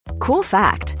Cool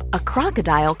fact, a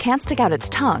crocodile can't stick out its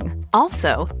tongue.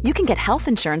 Also, you can get health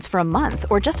insurance for a month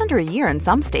or just under a year in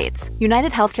some states.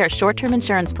 United Healthcare short-term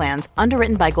insurance plans,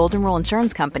 underwritten by Golden Rule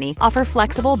Insurance Company, offer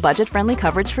flexible, budget-friendly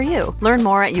coverage for you. Learn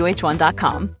more at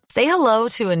uh1.com. Say hello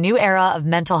to a new era of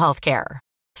mental health care.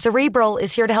 Cerebral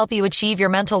is here to help you achieve your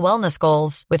mental wellness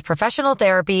goals with professional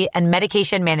therapy and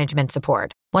medication management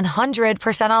support.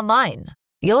 100% online.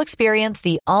 You'll experience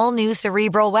the all-new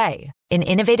Cerebral Way, an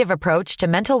innovative approach to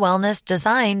mental wellness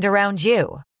designed around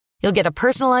you. You'll get a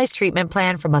personalized treatment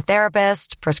plan from a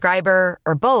therapist, prescriber,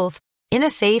 or both in a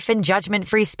safe and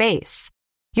judgment-free space.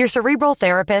 Your Cerebral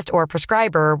therapist or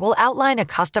prescriber will outline a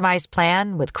customized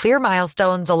plan with clear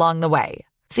milestones along the way,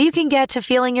 so you can get to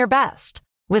feeling your best.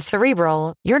 With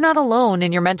Cerebral, you're not alone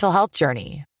in your mental health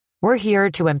journey. We're here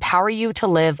to empower you to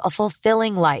live a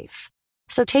fulfilling life.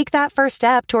 So take that first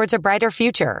step towards a brighter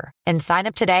future and sign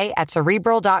up today at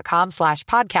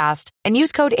Cerebral.com/podcast and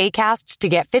use code ACAST to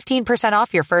get 15%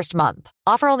 off your first month.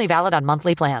 Offer only valid on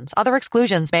monthly plans. Other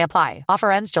exclusions may apply.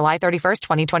 Offer ends July 31st,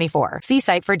 2024. See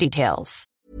site for details.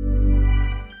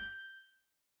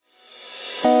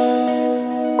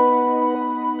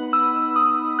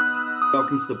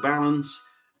 Welcome to the Balance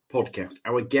Podcast.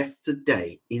 Our guest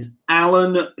today is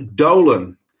Alan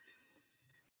Dolan.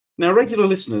 Now, regular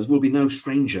listeners will be no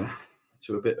stranger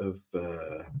to a bit of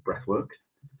breath work.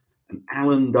 And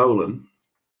Alan Dolan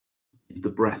is the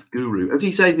breath guru. As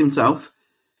he says himself,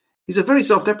 he's a very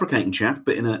self-deprecating chap,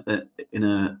 but in a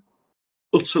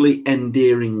utterly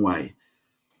endearing way.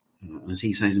 As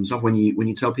he says himself, when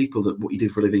you tell people that what you do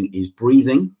for a living is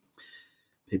breathing,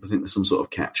 people think there's some sort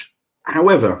of catch.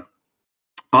 However,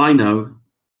 I know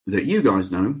that you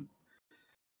guys know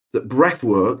that breath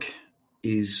work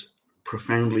is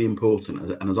profoundly important.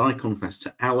 And as I confess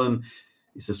to Alan,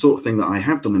 it's the sort of thing that I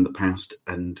have done in the past.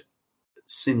 And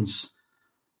since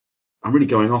I'm really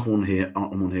going off on one here,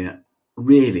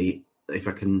 really, if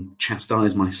I can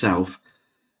chastise myself,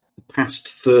 the past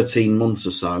 13 months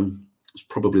or so is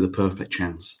probably the perfect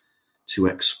chance to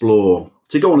explore,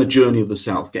 to go on a journey of the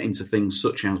self, get into things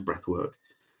such as breath work.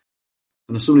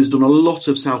 And as someone who's done a lot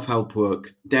of self-help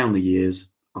work down the years,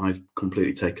 I've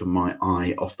completely taken my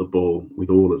eye off the ball with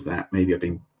all of that. Maybe I've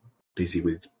been busy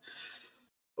with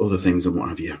other things and what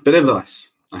have you. But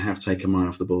nevertheless, I have taken my eye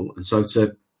off the ball. And so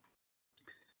to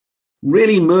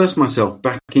really immerse myself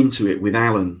back into it with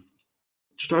Alan,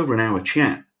 just over an hour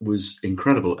chat was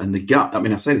incredible. And the guy, I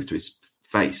mean, I say this to his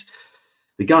face,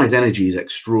 the guy's energy is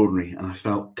extraordinary. And I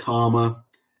felt calmer.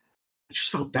 I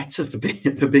just felt better for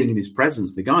being in his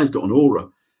presence. The guy's got an aura.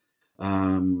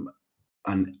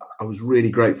 And I was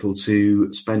really grateful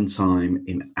to spend time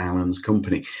in Alan's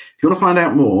company. If you want to find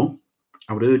out more,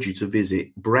 I would urge you to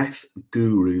visit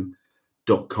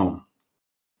breathguru.com.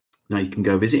 Now, you can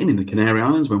go visit him in the Canary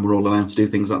Islands when we're all allowed to do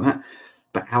things like that.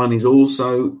 But Alan is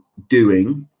also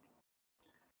doing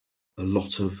a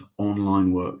lot of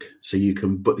online work. So you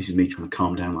can, but this is me trying to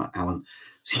calm down like Alan.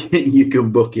 So you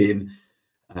can book in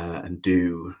and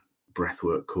do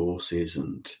breathwork courses,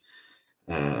 and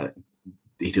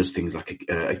he does things like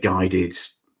a guided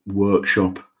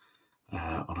workshop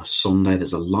on a Sunday.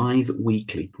 There's a live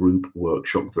weekly group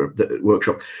workshop.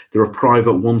 There are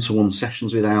private one-to-one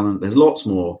sessions with Alan. There's lots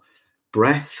more.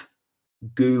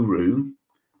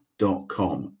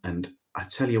 breathguru.com. And I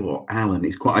tell you what, Alan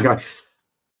is quite a guy.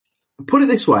 Put it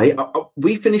this way,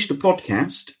 we finished a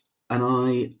podcast and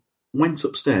I went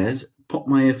upstairs, popped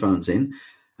my earphones in,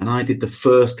 and I did the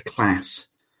first class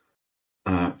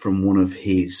from one of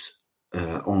his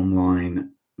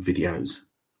online videos.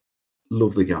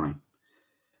 Love the guy.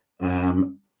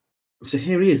 So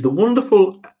here he is. The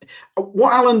wonderful.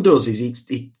 What Alan does is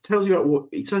he tells you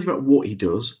about what he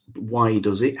does, why he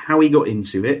does it, how he got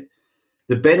into it,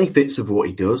 the benefits of what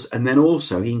he does, and then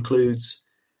also he includes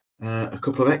a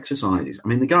couple of exercises. I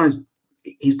mean,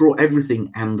 he's brought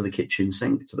everything and the kitchen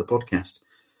sink to the podcast.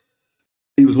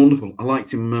 He was wonderful. I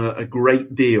liked him a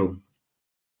great deal.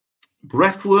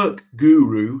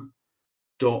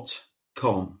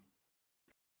 breathworkguru.com.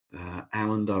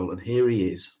 Alan Dolan. Here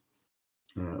he is.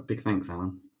 Big thanks,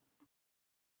 Alan.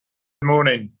 Good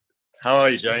morning. How are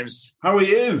you, James? How are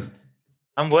you?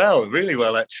 I'm well, really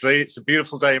well, actually. It's a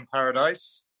beautiful day in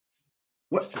paradise.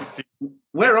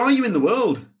 Where are you in the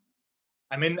world?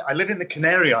 I live in the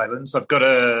Canary Islands. I've got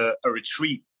a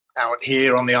retreat out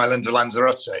here on the island of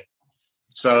Lanzarote.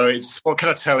 So what can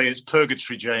I tell you? It's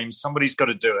purgatory, James. Somebody's got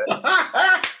to do it.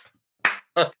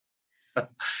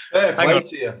 Play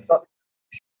to you.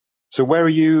 So where are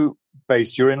you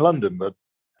based? You're in London, bud?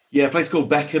 Yeah, a place called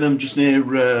Beckenham, just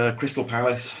near Crystal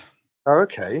Palace. Oh,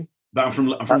 okay. But I'm from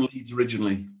Leeds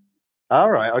originally. All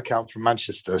right. Okay, I'm from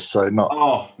Manchester, so not.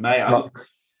 Oh, mate, I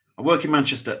work in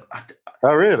Manchester.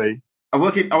 Oh, really? I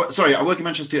work in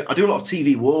Manchester. I do a lot of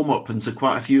TV warm-up, and so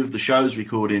quite a few of the shows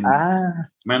record in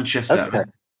Manchester. Okay.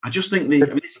 I just think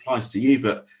this applies to you,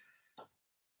 but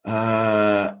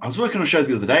I was working on a show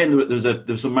the other day, and there was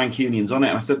some Mancunians on it,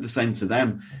 and I said the same to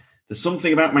them. There's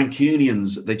something about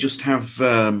Mancunians; they just have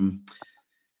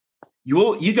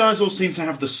you guys all seem to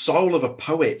have the soul of a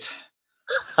poet.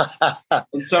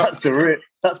 And so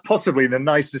that's possibly the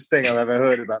nicest thing I've ever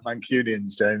heard about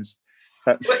Mancunians, James.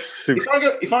 That's super.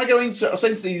 If I go into, I was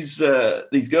saying to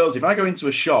these girls, if I go into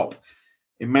a shop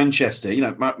in Manchester, you know,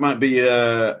 it might be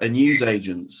a news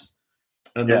agent's,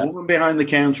 and the woman behind the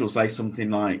counter will say something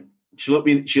like, she'll look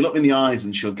me in the eyes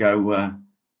and she'll go, "Are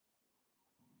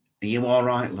you all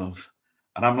right, love?"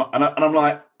 And I'm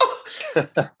like, oh,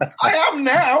 I am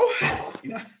now.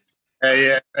 You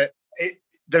know?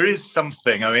 There is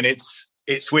something. I mean, it's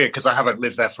weird because I haven't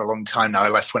lived there for a long time now. I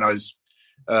left when I was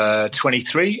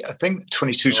 23, I think,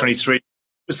 22, 23.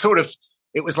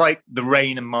 It was like the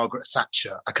Reign and Margaret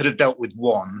Thatcher. I could have dealt with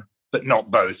one, but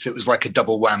not both. It was like a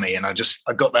double whammy. And I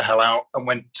got the hell out and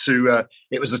went to,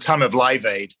 it was the time of Live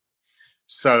Aid.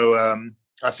 So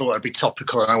I thought I'd be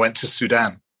topical and I went to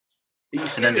Sudan. Are you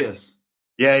serious?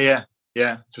 Yeah,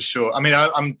 for sure. I mean,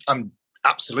 I'm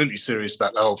absolutely serious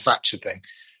about the whole Thatcher thing.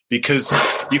 Because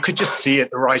you could just see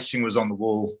it, the writing was on the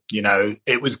wall, you know,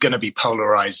 it was going to be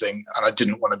polarizing and I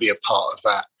didn't want to be a part of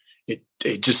that.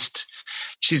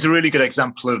 She's a really good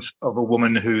example of a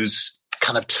woman who's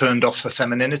kind of turned off her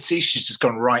femininity. She's just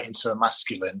gone right into her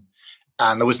masculine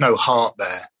and there was no heart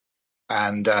there.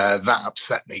 And that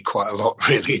upset me quite a lot,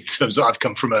 really, in terms of I've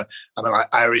come from an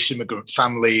Irish immigrant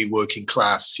family, working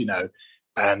class, you know,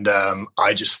 and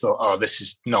I just thought, oh, this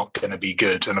is not going to be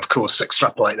good. And of course,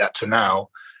 extrapolate that to now.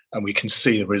 And we can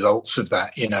see the results of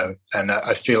that, you know. And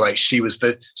I feel like she was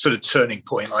the sort of turning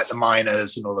point, like the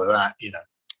miners and all of that, you know.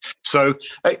 So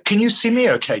can you see me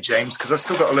okay, James? Because I've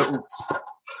still got a little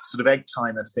sort of egg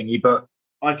timer thingy, but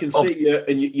I can see you,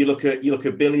 and you look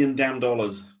 $1 billion damn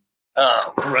dollars.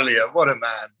 Oh, brilliant! What a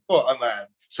man!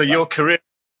 So your career,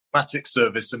 diplomatic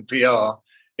service and PR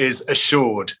is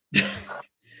assured.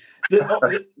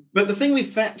 But the thing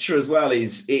with Thatcher as well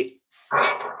is it.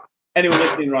 Anyone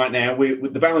listening right now,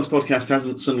 the Balance podcast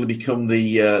hasn't suddenly become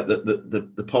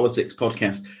the politics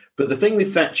podcast. But the thing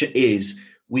with Thatcher is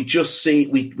we just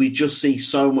see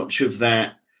so much of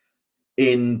that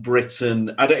in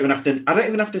Britain. I don't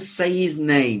even have to say his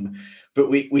name, but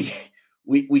we see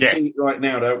it right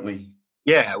now, don't we?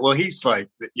 Yeah. Well, he's like,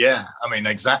 yeah. I mean,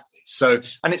 exactly. So,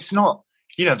 and it's not,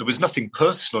 you know, there was nothing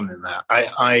personal in that. I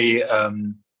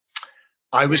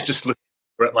was just looking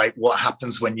at like what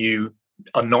happens when you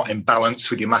are not in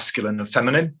balance with your masculine and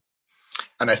feminine.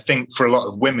 And I think for a lot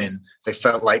of women, they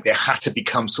felt like they had to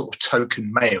become sort of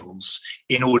token males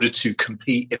in order to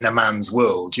compete in a man's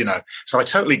world, you know. So I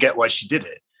totally get why she did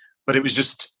it. But it was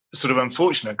just sort of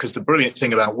unfortunate because the brilliant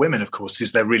thing about women, of course,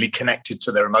 is they're really connected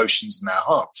to their emotions and their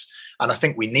hearts. And I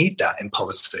think we need that in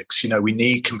politics. You know, we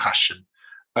need compassion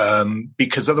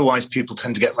because otherwise people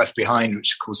tend to get left behind,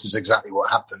 which, of course, is exactly what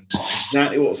happened.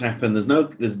 Exactly what's happened.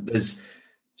 There's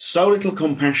so little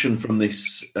compassion from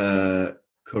this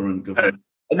current government.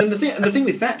 And then the thing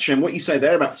with Thatcher and what you say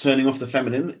there about turning off the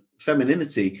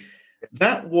femininity,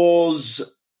 that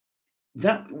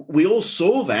we all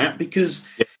saw that because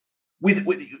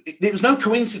it was no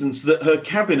coincidence that her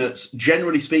cabinets,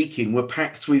 generally speaking, were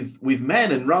packed with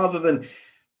men, and rather than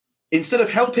instead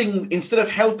of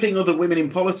helping other women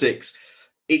in politics,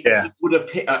 it would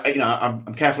appear.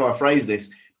 I'm careful how I phrase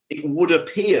this. It would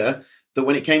appear that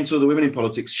when it came to other women in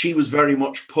politics, she was very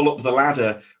much pull up the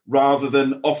ladder rather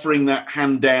than offering that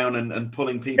hand down and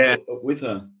pulling people up with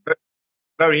her.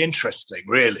 Very interesting,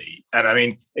 really. And I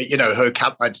mean, you know,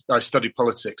 I studied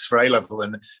politics for A-level,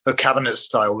 and her cabinet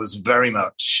style was very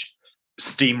much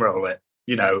steamroll it.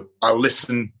 You know, I'll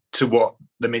listen to what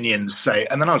the minions say,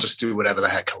 and then I'll just do whatever the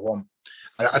heck I want.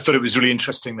 And I thought it was really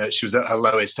interesting that she was at her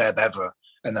lowest ebb ever.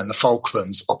 And then the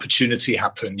Falklands opportunity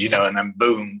happened, you know, and then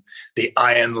boom, the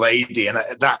Iron Lady. And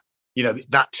that, you know,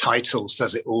 that title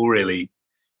says it all, really,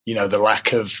 you know, the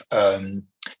lack of,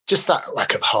 just that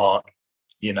lack of heart,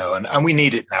 you know, and we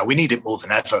need it now. We need it more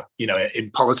than ever, you know, in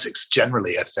politics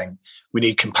generally. I think we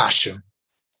need compassion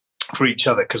for each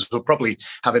other because we're probably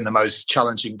having the most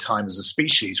challenging time as a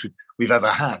species we've ever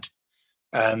had.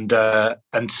 And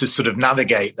to sort of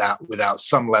navigate that without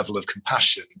some level of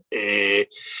compassion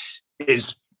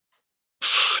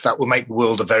that will make the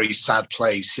world a very sad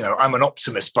place. You know, I'm an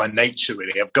optimist by nature,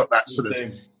 really. I've got that sort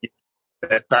of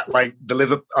that like the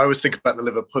liver. I always think about the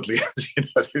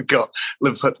Liverpudlians. Who've got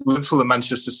Liverpool and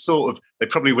Manchester. Sort of, they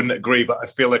probably wouldn't agree, but I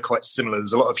feel they're quite similar.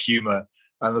 There's a lot of humour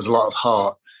and there's a lot of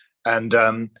heart. And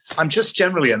I'm just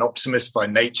generally an optimist by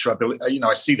nature. I believe,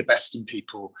 I see the best in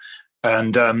people,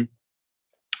 and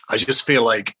I just feel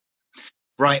like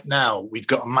right now we've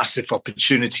got a massive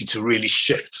opportunity to really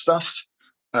shift stuff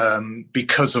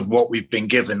because of what we've been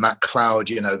given. That cloud,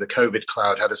 the COVID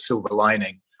cloud, had a silver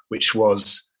lining, which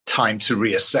was time to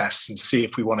reassess and see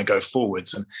if we want to go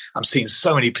forwards. And I'm seeing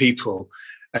so many people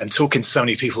and talking to so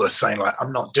many people who are saying, like,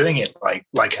 I'm not doing it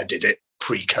like I did it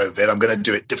pre-COVID. I'm going to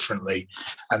do it differently.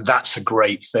 And that's a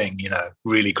great thing,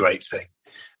 really great thing.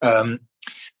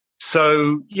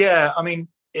 So, yeah, I mean,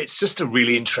 it's just a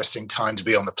really interesting time to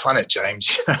be on the planet,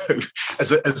 James.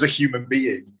 As a human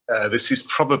being, this is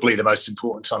probably the most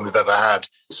important time we've ever had,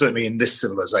 certainly in this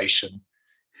civilization.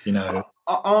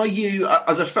 Are you,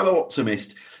 as a fellow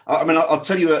optimist? I mean, I'll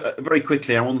tell you very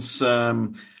quickly. I once,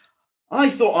 I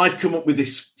thought I'd come up with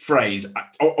this phrase.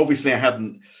 Obviously, I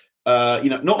hadn't.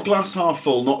 Not glass half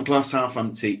full, not glass half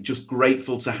empty. Just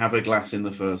grateful to have a glass in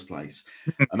the first place.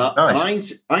 And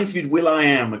Nice. I interviewed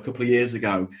Will.i.am a couple of years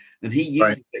ago, and he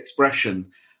used the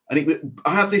expression, and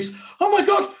I had this. Oh my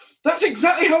God, that's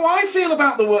exactly how I feel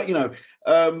about the work.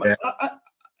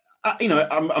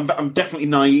 I'm definitely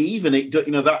naive, and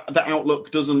that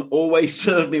outlook doesn't always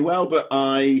serve me well. But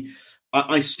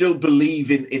I still believe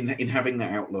in having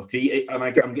that outlook, and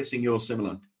I'm guessing you're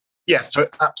similar. Yeah,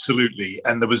 absolutely.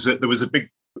 And there was a big.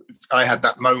 I had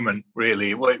that moment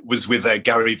really. Well, it was with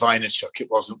Gary Vaynerchuk.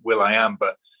 It wasn't Will.i.am,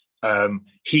 but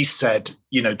he said,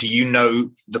 do you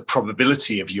know the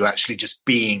probability of you actually just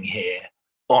being here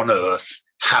on Earth,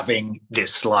 having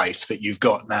this life that you've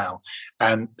got now?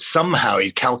 And somehow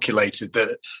he calculated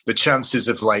that the chances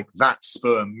of like that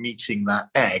sperm meeting that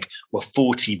egg were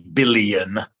 40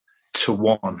 billion to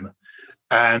 1.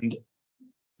 And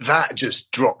that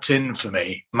just dropped in for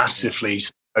me massively.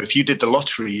 So if you did the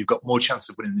lottery, you've got more chance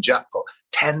of winning the jackpot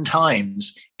 10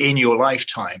 times in your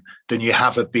lifetime than you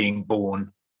have of being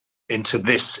born into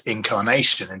this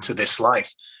incarnation, into this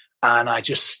life. And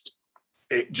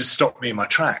it just stopped me in my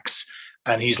tracks.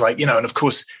 And he's like, and of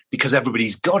course, because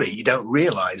everybody's got it, you don't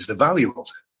realize the value of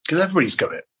it because everybody's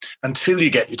got it until you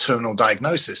get your terminal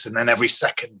diagnosis. And then every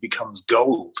second becomes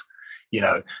gold,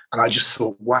 and I just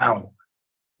thought, wow,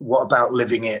 what about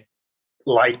living it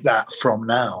like that from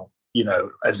now,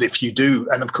 as if you do.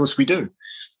 And of course we do.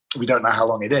 We don't know how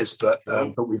long it is, but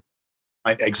we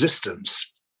find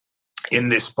existence in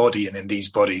this body and in these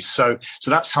bodies. So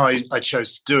that's how I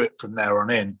chose to do it from there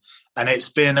on in. And it's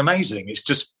been amazing. It's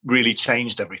just really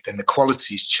changed everything. The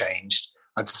quality's changed.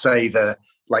 I'd say the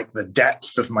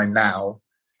depth of my now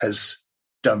has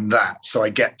done that. So I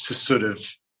get to sort of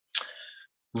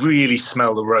really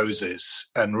smell the roses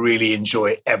and really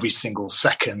enjoy every single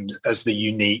second as the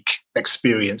unique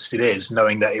experience it is,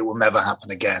 knowing that it will never happen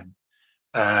again.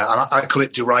 And I call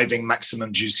it deriving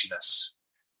maximum juiciness.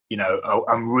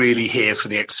 I'm really here for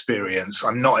the experience.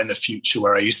 I'm not in the future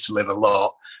where I used to live a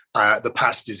lot. The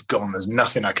past is gone. There's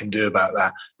nothing I can do about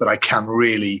that, but I can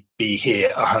really be here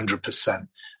 100%.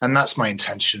 And that's my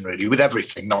intention really with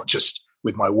everything, not just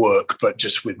with my work, but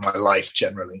just with my life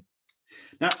generally.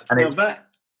 Now it's that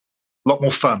a lot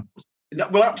more fun.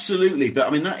 Well, absolutely. But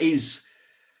I mean, that is...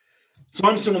 So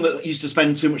I'm someone that used to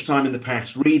spend too much time in the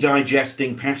past,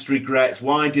 redigesting past regrets.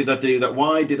 Why did I do that?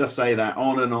 Why did I say that?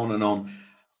 On and on and on.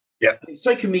 Yeah. It's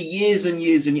taken me years and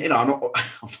years and years.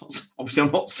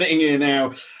 I'm not sitting here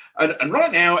now. And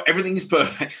right now, everything is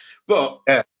perfect. But,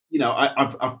 yeah.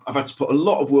 I've had to put a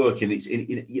lot of work in.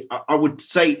 I would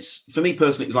say for me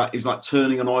personally, it was like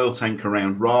turning an oil tank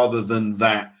around rather than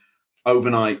that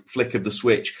overnight flick of the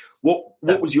switch. What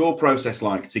was your process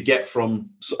like to get from,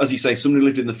 as you say, somebody who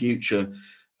lived in the future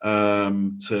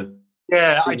to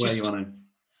where you are now?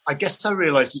 I guess I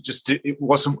realised it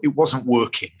wasn't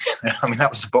working. I mean,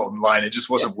 that was the bottom line. It just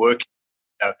wasn't working.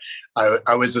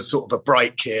 I was a sort of a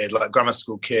bright kid, like a grammar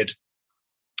school kid,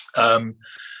 and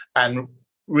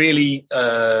really,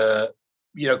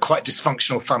 quite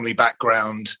dysfunctional family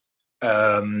background,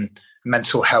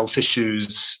 mental health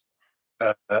issues,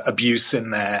 abuse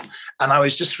in there, and I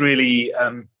was just really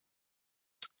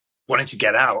wanting to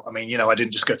get out. I mean, I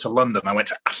didn't just go to London. I went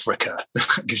to Africa.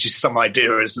 Gives you some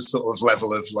idea as the sort of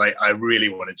level of like I really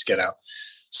wanted to get out.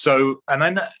 So, and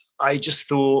then I just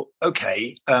thought,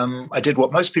 okay, I did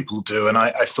what most people do. And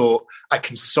I thought I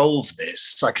can solve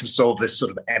this. I can solve this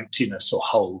sort of emptiness or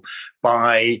hole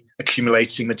by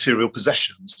accumulating material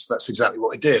possessions. That's exactly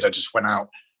what I did. I just went out,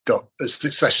 got a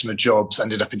succession of jobs,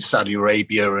 ended up in Saudi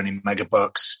Arabia and in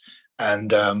megabucks.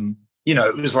 And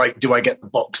it was like, do I get the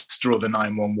Boxster or the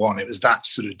 911? It was that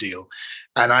sort of deal.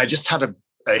 And I just had a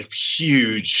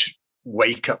huge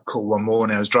wake-up call one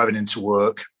morning. I was driving into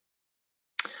work,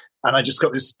 and I just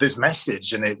got this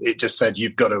message, and it just said, you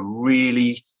make a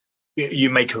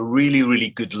really, really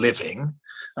good living.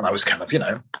 And I was kind of,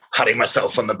 patting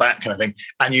myself on the back kind of thing.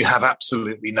 And you have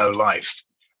absolutely no life.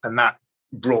 And that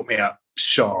brought me up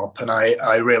sharp. And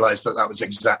I realized that was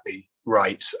exactly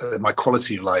right. My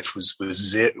quality of life was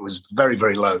very,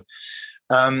 very low.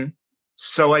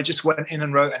 So I just went in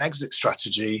and wrote an exit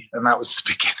strategy. And that was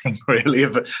the beginning, really,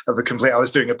 of a complete. I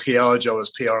was doing a PR job. I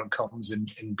was PR and comms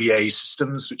in BA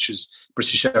Systems, which was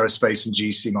British Aerospace, and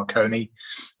GC Marconi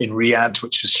in Riyadh,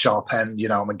 which was Sharp End.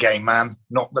 I'm a gay man,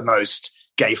 not the most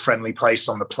gay-friendly place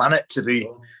on the planet to be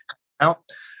out.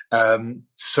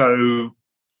 So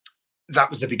that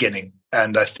was the beginning.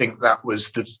 And I think that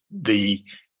was the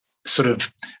sort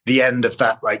of the end of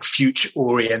that, like,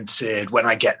 future-oriented, when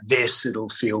I get this, it'll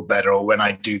feel better, or when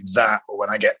I do that, or when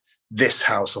I get this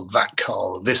house or that car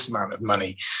or this amount of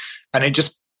money. And it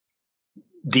just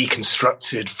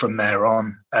deconstructed from there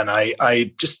on. And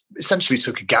I just essentially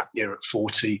took a gap year at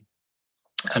 40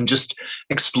 and just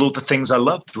explored the things I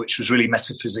loved, which was really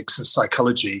metaphysics and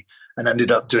psychology, and ended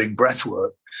up doing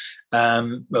breathwork,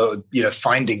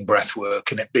 finding breathwork,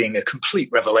 and it being a complete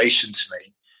revelation to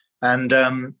me.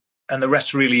 And the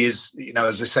rest really is,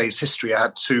 as they say, is history. I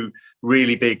had two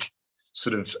really big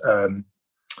sort of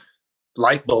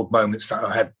light bulb moments that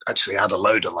I had a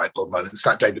load of light bulb moments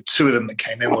that day, but two of them that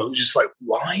came in were just like,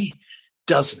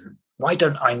 why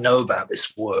don't I know about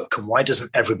this work, and why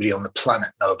doesn't everybody on the planet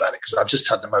know about it? Because I've just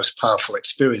had the most powerful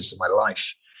experience of my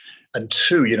life. And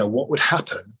two, what would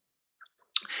happen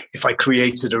if I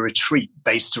created a retreat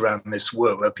based around this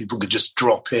work where people could just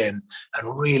drop in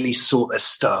and really sort their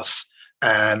stuff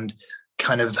and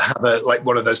kind of have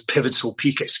one of those pivotal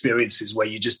peak experiences where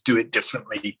you just do it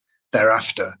differently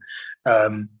thereafter.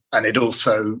 And it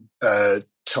also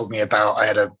told me about, I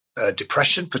had a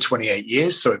depression for 28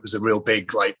 years. So it was a real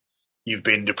big, like, you've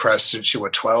been depressed since you were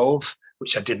 12,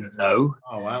 which I didn't know.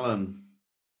 Oh, Alan.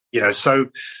 So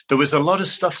there was a lot of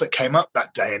stuff that came up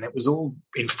that day, and it was all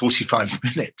in 45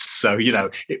 minutes. So,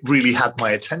 it really had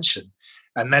my attention.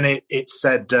 And then it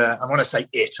said, I want to say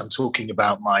I'm talking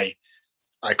about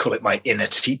I call it my inner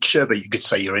teacher, but you could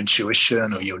say your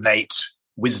intuition or your innate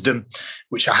wisdom,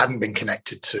 which I hadn't been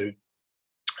connected to.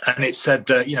 And it said,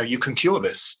 you can cure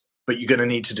this, but you're going to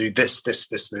need to do this.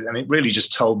 And it really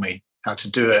just told me how to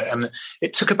do it. And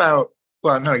it took I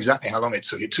know exactly how long it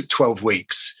took. It took 12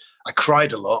 weeks. I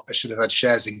cried a lot. I should have had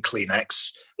shares in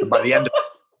Kleenex. And by the end of it,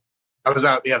 I was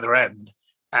out the other end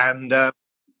and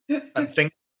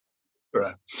thinking,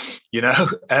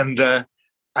 and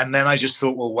then I just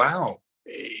thought, well, wow,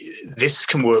 this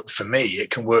can work for me. It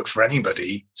can work for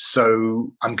anybody.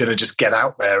 So I'm going to just get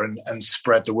out there and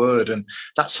spread the word. And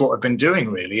that's what I've been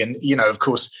doing, really. And, of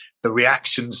course, the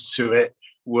reactions to it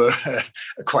were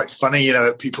quite funny.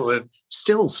 People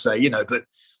still say, but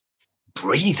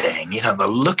breathing, they'll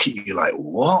look at you like,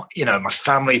 what? My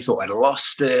family thought I'd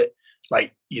lost it.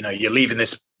 Like, you're leaving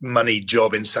this money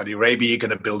job in Saudi Arabia, you're going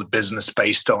to build a business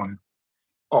based on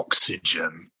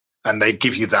oxygen. And they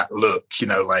give you that look,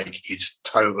 like he's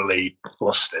totally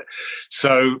lost it.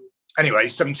 So anyway,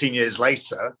 17 years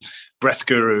later, Breath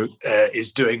Guru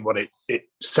is doing what it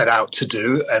set out to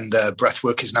do. And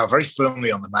breathwork is now very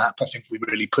firmly on the map. I think we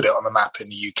really put it on the map in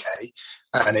the UK.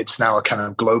 And it's now a kind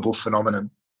of global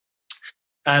phenomenon.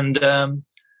 And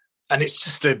it's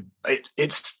just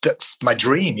that's my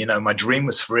dream. My dream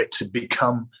was for it to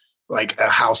become like a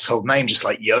household name, just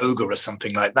like yoga or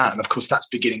something like that. And of course, that's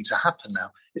beginning to happen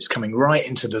now. It's coming right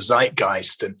into the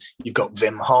zeitgeist, and you've got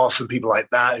Wim Hof and people like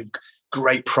that who've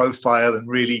great profile and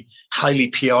really highly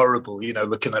PRable,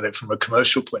 looking at it from a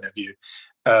commercial point of view.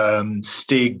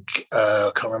 Stig,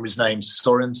 I can't remember his name,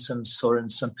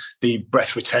 Sorensen, the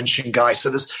breath retention guy. So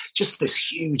there's just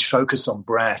this huge focus on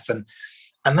breath, and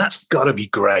that's got to be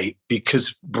great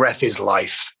because breath is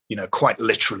life. Quite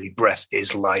literally, breath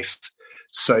is life.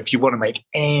 So if you want to make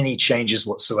any changes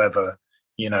whatsoever,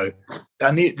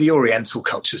 and the Oriental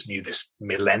cultures knew this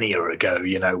millennia ago,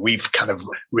 we've kind of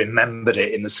remembered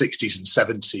it in the 60s and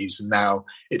 70s, and now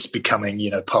it's becoming,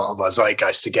 part of our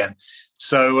zeitgeist again.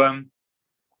 So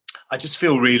I just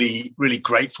feel really, really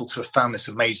grateful to have found this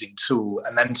amazing tool,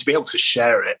 and then to be able to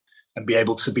share it and be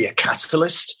able to be a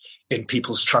catalyst in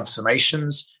people's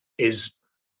transformations is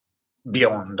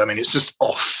beyond. I mean, it's just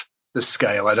off the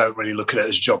scale. I don't really look at it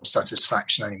as job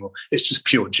satisfaction anymore. It's just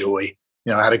pure joy.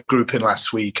 I had a group in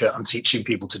last week. I'm teaching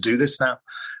people to do this now.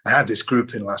 I had this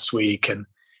group in last week, and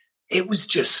it was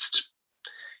just,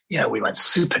 we went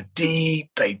super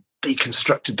deep. They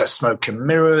deconstructed their smoke and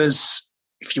mirrors.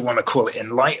 If you want to call it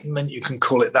enlightenment, you can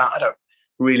call it that. I don't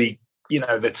really,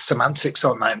 the semantics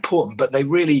aren't that important, but they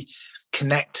really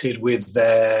connected with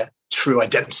their true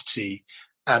identity.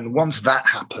 And once that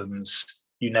happens,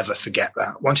 you never forget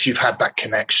that. Once you've had that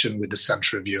connection with the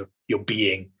center of your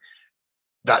being,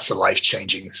 that's a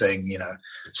life-changing thing,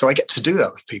 So I get to do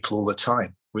that with people all the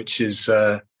time, which is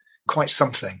quite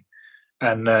something.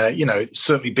 And, it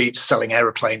certainly beats selling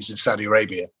aeroplanes in Saudi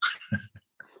Arabia.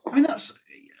 I mean,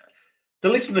 the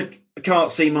listener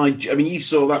can't see you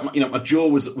saw that, my jaw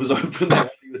was open there when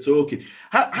you were talking.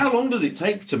 How long does it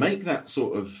take to make that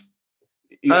sort of,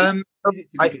 12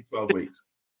 weeks?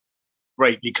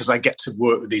 Great, because I get to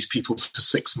work with these people for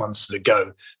 6 months at a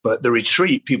go. But the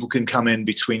retreat, people can come in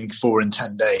between 4 and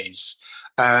 10 days.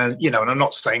 And, and I'm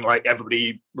not saying like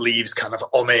everybody leaves kind of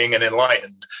oming and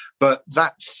enlightened, but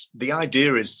that's the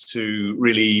idea, is to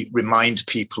really remind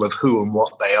people of who and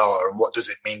what they are and what does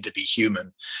it mean to be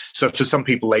human. So for some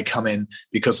people, they come in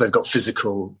because they've got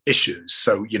physical issues.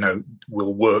 So,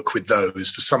 we'll work with those.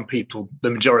 For some people,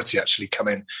 the majority actually come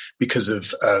in because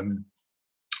of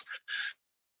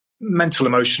mental,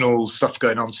 emotional stuff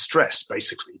going on, stress,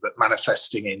 basically, but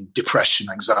manifesting in depression,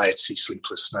 anxiety,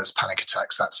 sleeplessness, panic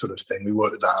attacks, that sort of thing. We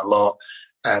work with that a lot,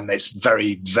 and it's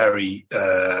very, very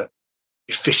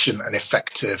efficient and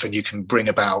effective, and you can bring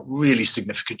about really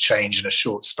significant change in a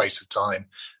short space of time.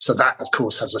 So that, of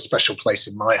course, has a special place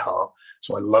in my heart.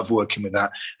 So I love working with that.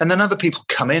 And then other people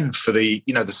come in for the,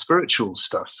 the spiritual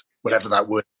stuff, whatever that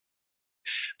would.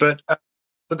 But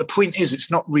the point is,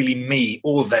 it's not really me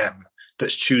or them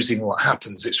that's choosing what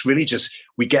happens. It's really just,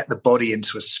 we get the body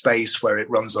into a space where it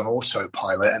runs on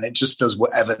autopilot and it just does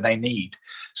whatever they need.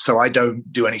 So I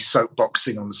don't do any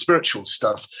soapboxing on the spiritual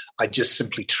stuff. I just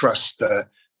simply trust that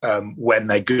when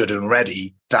they're good and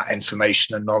ready, that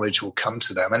information and knowledge will come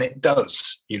to them. And it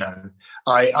does,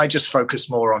 I just focus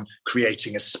more on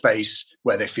creating a space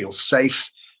where they feel safe,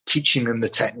 teaching them the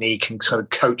technique and sort of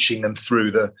coaching them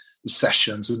through the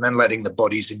sessions, and then letting the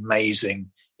body's amazing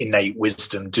innate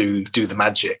wisdom do the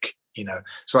magic,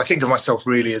 So I think of myself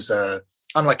really as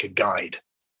I'm like a guide.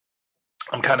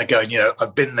 I'm kind of going,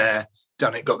 I've been there,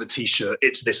 done it, got the t-shirt,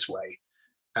 it's this way.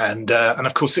 And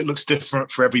of course it looks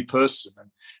different for every person. And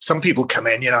some people come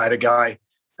in, I had a guy,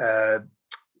 mid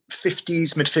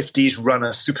 50s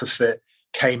runner, super fit,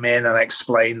 came in and I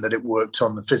explained that it worked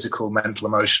on the physical, mental,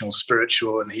 emotional,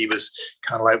 spiritual. And he was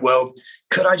kind of like, well,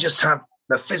 could I just have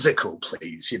the physical,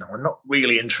 please? I'm not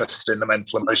really interested in the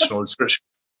mental, emotional, and spiritual.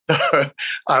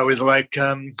 I was like,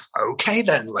 okay,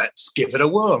 then let's give it a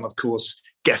whirl. And of course,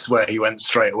 guess where he went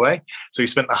straight away? So he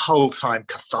spent the whole time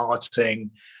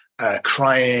catharting,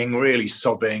 crying, really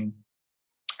sobbing.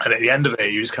 And at the end of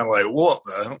it, he was kind of like, what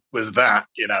the was that?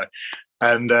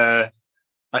 And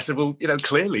I said, well,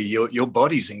 clearly your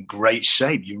body's in great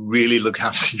shape. You really look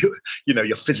after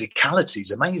your physicality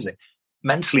is amazing.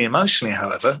 Mentally, emotionally,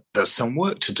 however, there's some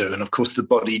work to do. And of course, the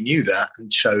body knew that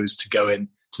and chose to go in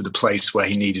to the place where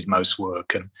he needed most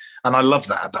work. And I love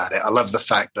that about it. I love the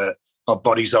fact that our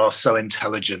bodies are so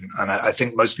intelligent. And I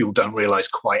think most people don't realize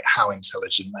quite how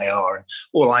intelligent they are. And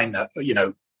all I know,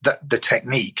 that the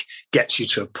technique gets you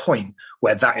to a point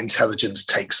where that intelligence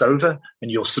takes over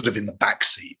and you're sort of in the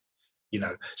backseat.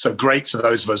 So great for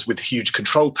those of us with huge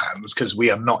control patterns, because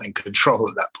we are not in control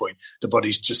at that point. The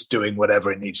body's just doing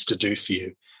whatever it needs to do for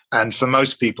you. And for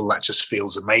most people, that just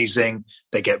feels amazing.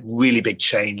 They get really big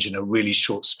change in a really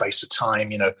short space of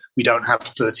time. We don't have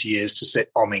 30 years to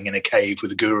sit omming in a cave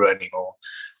with a guru anymore.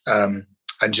 And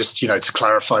just, to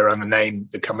clarify around the name,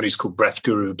 the company's called Breath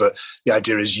Guru, but the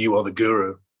idea is you are the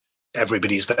guru.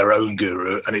 Everybody's their own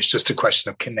guru. And it's just a question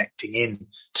of connecting in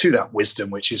to that wisdom,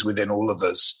 which is within all of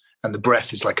us. And the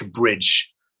breath is like a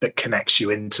bridge that connects you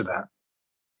into that.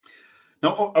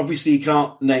 Now, obviously, you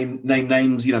can't name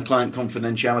names, client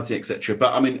confidentiality, etc.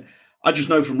 But I just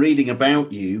know from reading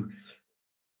about you.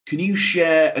 Can you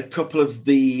share a couple of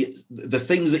the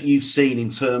things that you've seen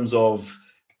in terms of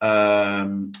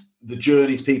the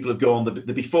journeys people have gone,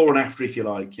 the before and after, if you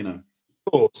like,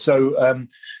 Sure. So,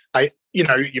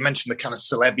 you mentioned the kind of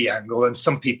celebrity angle, and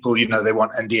some people, they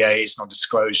want NDAs,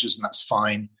 non-disclosures, and that's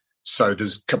fine. So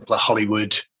there's a couple of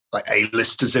Hollywood like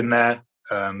A-listers in there.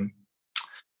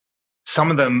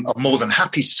 Some of them are more than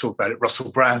happy to talk about it.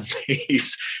 Russell Brand,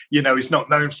 he's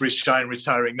not known for his shy and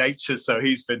retiring nature. So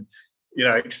he's been,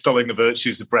 extolling the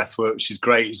virtues of breathwork, which is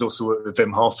great. He's also worked with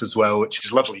Wim Hof as well, which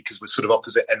is lovely because we're sort of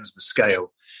opposite ends of the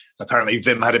scale. Apparently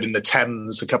Wim had him in the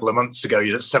Thames a couple of months ago,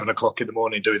 at 7 o'clock in the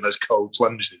morning doing those cold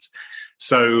plunges.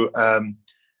 So, and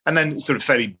then sort of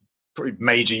fairly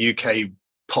major UK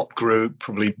pop group,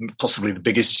 possibly the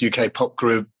biggest UK pop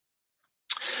group,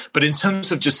 But in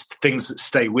terms of just things that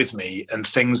stay with me and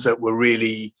things that were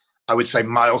really, I would say,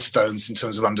 milestones in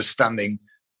terms of understanding,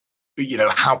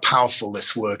 how powerful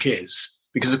this work is.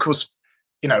 Because, of course,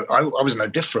 I was no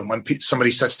different when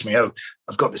somebody said to me, "Oh,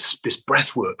 I've got this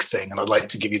breathwork thing and I'd like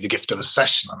to give you the gift of a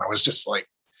session." And I was just like,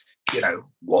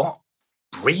 what?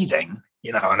 Breathing?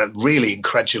 And really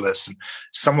incredulous and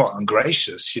somewhat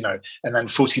ungracious, and then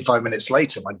 45 minutes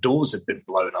later, my doors had been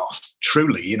blown off,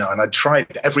 truly, and I'd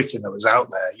tried everything that was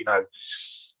out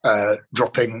there,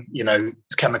 dropping,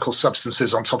 chemical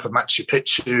substances on top of Machu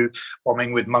Picchu,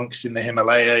 bombing with monks in the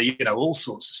Himalaya, all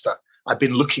sorts of stuff. I'd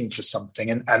been looking for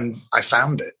something and I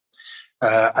found it.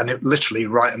 And it literally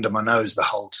right under my nose the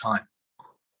whole time.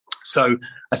 So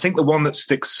I think the one that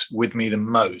sticks with me the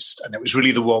most, and it was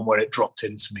really the one where it dropped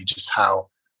in for me just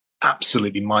how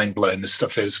absolutely mind-blowing this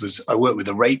stuff is, was I worked with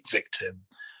a rape victim.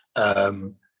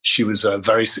 She was a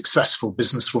very successful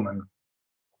businesswoman.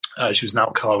 She was an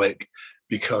alcoholic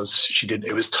because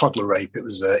it was toddler rape. It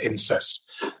was incest.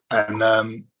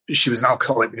 And she was an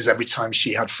alcoholic because every time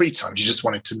she had free time, she just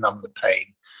wanted to numb the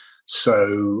pain.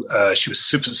 So she was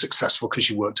super successful because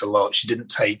she worked a lot. She didn't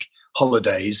take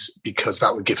holidays because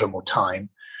that would give her more time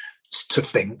to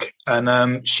think.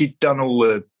 And she'd done all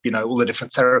the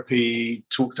different therapy,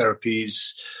 talk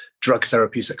therapies, drug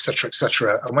therapies, et cetera, et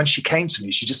cetera. And when she came to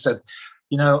me, she just said,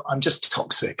 I'm just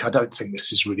toxic. I don't think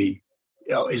this is really,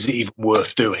 is it even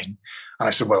worth doing? And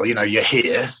I said, well, you're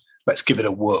here. Let's give it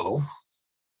a whirl.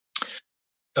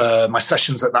 My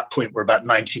sessions at that point were about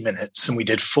 90 minutes and we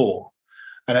did 4.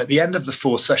 And at the end of the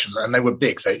 4 sessions, and they were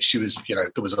big, there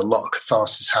was a lot of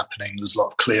catharsis happening. There was a lot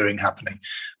of clearing happening.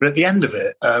 But at the end of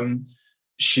it,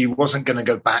 she wasn't going to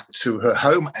go back to her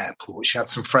home airport. She had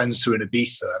some friends who were in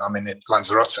Ibiza, and I'm in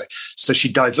Lanzarote. So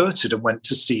she diverted and went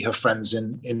to see her friends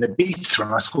in Ibiza.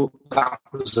 And I thought that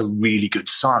was a really good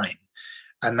sign.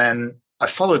 And then I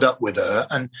followed up with her,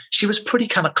 and she was pretty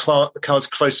kind of cards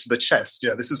close to the chest.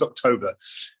 This is October,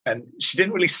 and she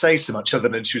didn't really say so much other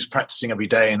than she was practicing every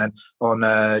day. And then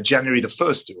on January the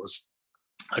 1st,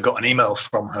 I got an email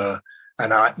from her,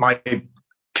 and my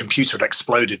computer had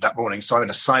exploded that morning. So I'm in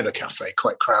a cyber cafe,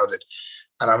 quite crowded,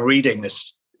 and I'm reading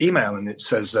this email, and it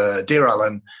says, "Dear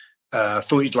Alan,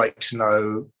 thought you'd like to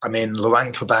know I'm in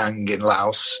Luang Prabang in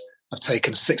Laos. I've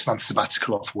taken a 6-month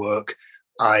sabbatical off work.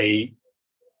 I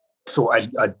thought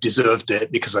I deserved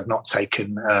it because I've not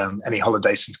taken any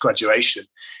holiday since graduation.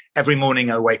 Every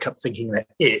morning I wake up thinking that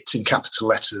it, in capital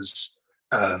letters,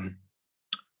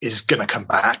 is going to come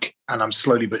back. And I'm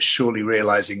slowly but surely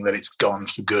realizing that it's gone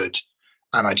for good.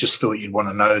 And I just thought you'd want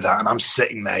to know that." And I'm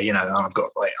sitting there, and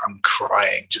I'm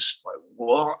crying, just like,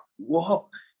 what?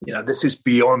 This is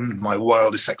beyond my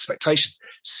wildest expectations.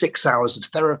 6 hours of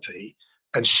therapy,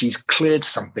 and she's cleared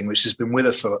something which has been with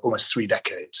her for almost 3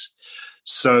 decades.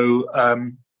 So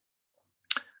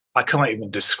I can't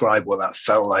even describe what that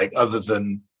felt like other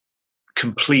than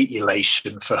complete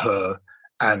elation for her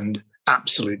and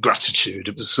absolute gratitude.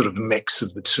 It was sort of a mix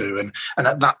of the two. And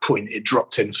at that point, it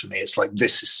dropped in for me. It's like,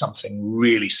 this is something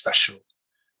really special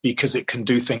because it can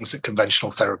do things that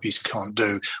conventional therapies can't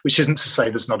do, which isn't to say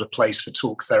there's not a place for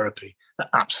talk therapy. There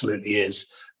absolutely is.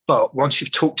 But once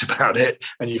you've talked about it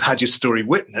and you've had your story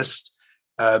witnessed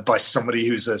by somebody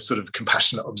who's a sort of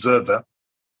compassionate observer,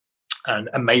 and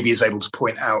maybe is able to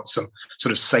point out some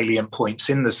sort of salient points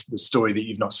in the story that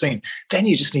you've not seen, then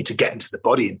you just need to get into the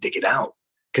body and dig it out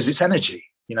because it's energy,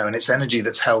 and it's energy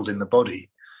that's held in the body.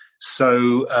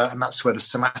 So, and that's where the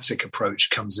somatic approach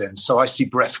comes in. So I see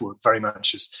breathwork very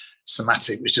much as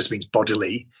somatic, which just means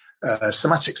bodily.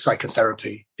 Somatic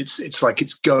psychotherapy. It's like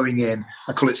it's going in.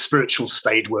 I call it spiritual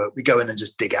spade work. We go in and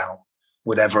just dig out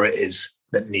whatever it is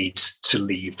that needs to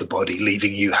leave the body,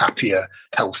 leaving you happier,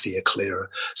 healthier, clearer.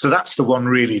 So that's the one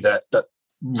really that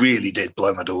really did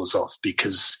blow my doors off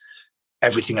because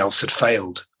everything else had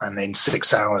failed. And in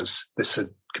 6 hours, this had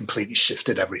completely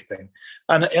shifted everything.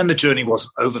 And the journey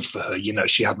wasn't over for her.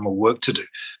 She had more work to do,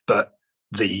 but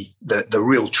the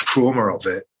real trauma of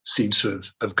it seems to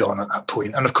have gone at that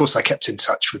point. And of course, I kept in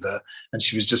touch with her and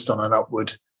she was just on an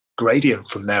upward gradient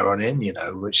from there on in,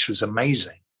 which was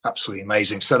amazing. Absolutely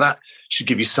amazing. So that should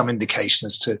give you some indication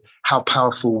as to how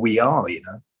powerful we are,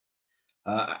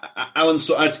 Alan,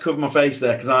 so I had to cover my face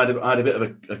there because I had a bit of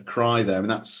a cry there. I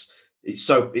mean, it's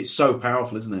so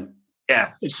powerful, isn't it?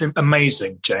 Yeah, it's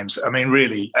amazing, James. I mean,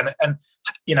 really. And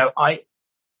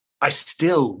I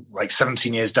still, like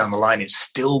 17 years down the line, it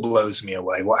still blows me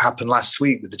away. What happened last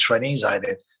week with the trainees I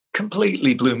did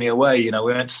completely blew me away. We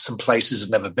went to some places I'd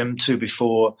never been to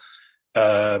before.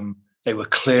 They were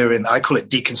clearing, I call it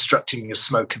deconstructing your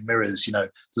smoke and mirrors.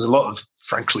 There's a lot of,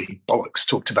 frankly, bollocks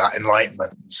talked about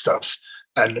enlightenment and stuff.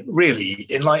 And really,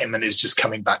 enlightenment is just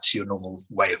coming back to your normal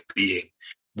way of being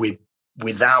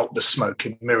without the smoke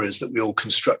and mirrors that we all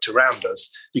construct around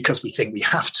us because we think we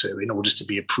have to in order to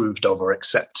be approved of or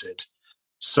accepted.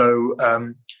 So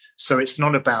it's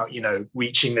not about,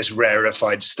 reaching this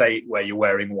rarefied state where you're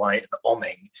wearing white and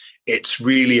omming. It's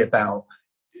really about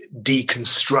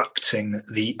deconstructing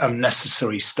the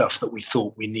unnecessary stuff that we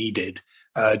thought we needed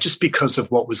just because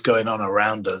of what was going on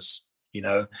around us,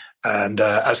 And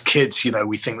as kids,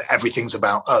 we think that everything's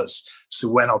about us. So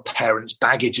when our parents'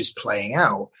 baggage is playing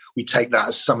out, we take that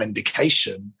as some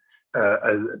indication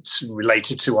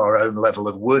related to our own level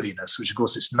of worthiness, which of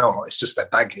course it's not. It's just their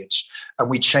baggage. And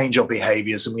we change our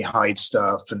behaviors and we hide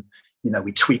stuff and,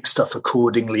 we tweak stuff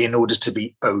accordingly in order to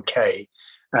be okay.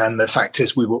 And the fact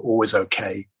is we were always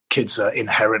okay. Kids are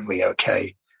inherently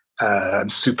okay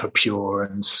and super pure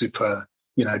and super,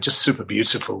 just super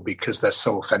beautiful because they're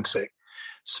so authentic.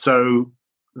 So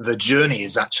the journey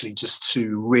is actually just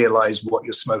to realize what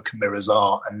your smoke and mirrors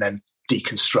are and then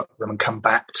deconstruct them and come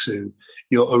back to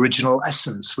your original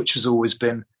essence, which has always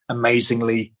been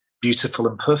amazingly beautiful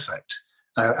and perfect.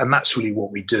 And that's really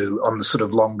what we do on the sort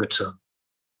of longer term.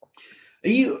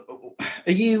 What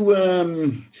are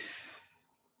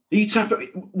you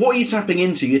tapping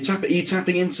into? Are you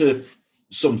tapping into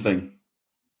something?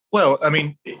 Well, I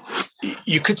mean,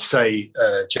 you could say,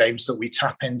 James, that we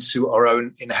tap into our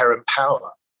own inherent power.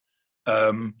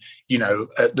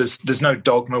 There's no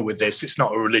dogma with this. It's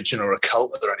not a religion or a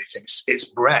cult or anything. It's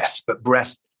breath, but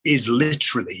breath is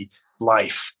literally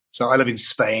life. So I live in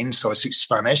Spain, so I speak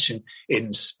Spanish. And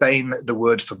in Spain, the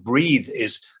word for breathe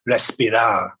is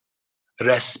respirar.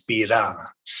 Respirar,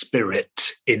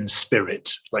 spirit, in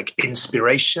spirit, like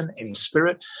inspiration in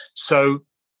spirit. So,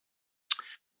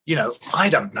 I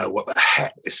don't know what the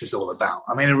heck this is all about.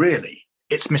 I mean, really,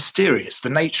 it's mysterious. The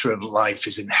nature of life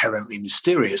is inherently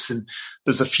mysterious. And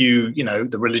there's a few,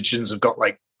 the religions have got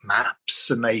like maps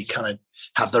and they kind of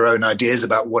have their own ideas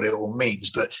about what it all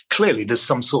means. But clearly there's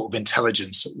some sort of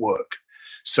intelligence at work.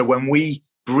 So when we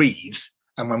breathe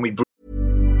and when we breathe.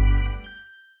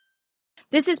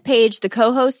 This is Paige, the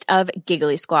co-host of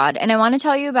Giggly Squad, and I want to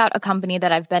tell you about a company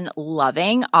that I've been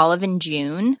loving, Olive &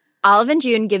 June. Olive &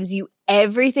 June gives you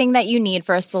everything that you need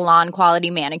for a salon-quality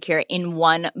manicure in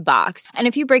one box. And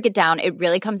if you break it down, it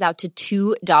really comes out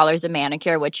to $2 a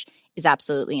manicure, which is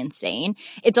absolutely insane.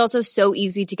 It's also so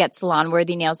easy to get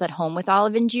salon-worthy nails at home with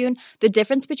Olive & June. The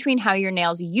difference between how your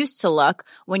nails used to look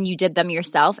when you did them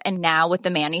yourself and now with the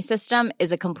Mani system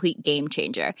is a complete game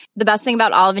changer. The best thing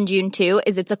about Olive & June, too,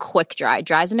 is it's a quick dry.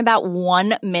 Dries in about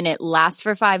 1 minute, lasts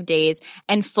for 5 days,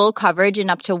 and full coverage in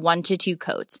up to 1 to 2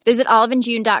 coats. Visit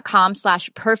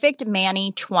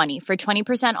oliveandjune.com/perfectmani20 for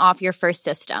 20% off your first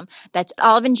system. That's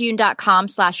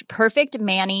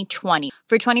oliveandjune.com/perfectmani20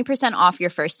 for 20% off your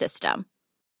first system.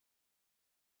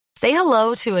 Say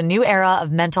hello to a new era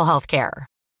of mental health care.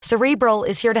 Cerebral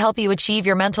is here to help you achieve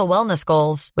your mental wellness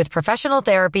goals with professional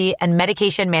therapy and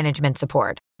medication management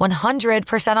support.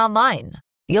 100% online.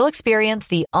 You'll experience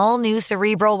the all-new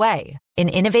Cerebral Way, an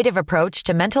innovative approach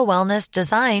to mental wellness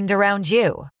designed around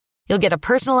you. You'll get a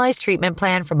personalized treatment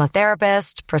plan from a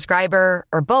therapist, prescriber,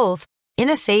 or both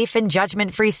in a safe and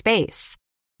judgment-free space.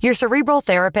 Your Cerebral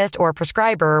therapist or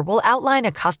prescriber will outline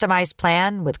a customized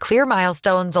plan with clear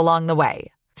milestones along the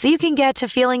way, so you can get to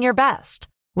feeling your best.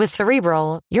 With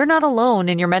Cerebral, you're not alone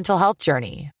in your mental health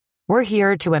journey. We're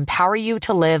here to empower you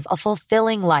to live a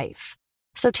fulfilling life.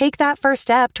 So take that first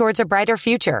step towards a brighter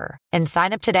future and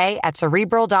sign up today at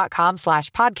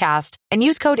Cerebral.com/podcast and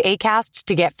use code ACAST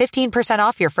to get 15%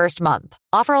 off your first month.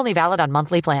 Offer only valid on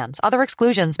monthly plans. Other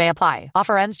exclusions may apply.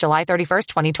 Offer ends July 31st,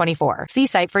 2024. See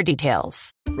site for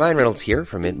details. Ryan Reynolds here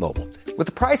from Mint Mobile. With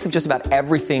the price of just about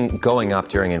everything going up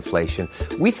during inflation,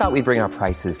 we thought we'd bring our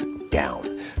prices down.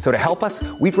 So to help us,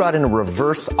 we brought in a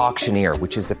reverse auctioneer,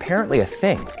 which is apparently a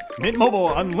thing. Mint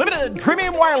Mobile Unlimited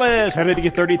Premium Wireless. How to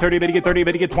get 30, 30, bit to get 30,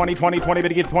 bit to get 20, 20, 20, bit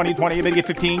to get 20, 20, bit to get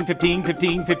 15, 15,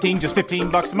 15, 15, just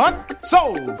 $15 a month?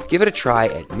 Sold! Give it a try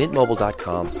at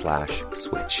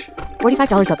mintmobile.com/switch.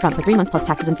 $45 up front for 3 months plus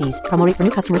taxes and fees. Promo rate for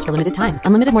new customers for limited time.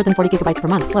 Unlimited more than 40 gigabytes per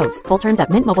month. Slows full terms at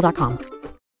mintmobile.com.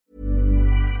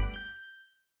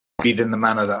 In the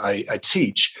manner that I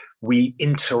teach, we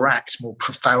interact more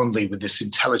profoundly with this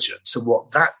intelligence. And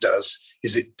what that does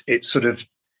is it sort of,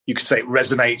 you could say it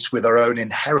resonates with our own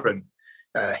inherent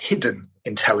hidden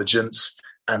intelligence.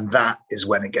 And that is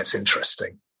when it gets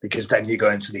interesting, because then you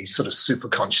go into these sort of super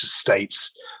conscious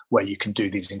states where you can do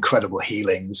these incredible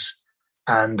healings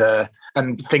and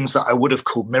things that I would have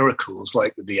called miracles,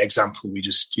 like the example we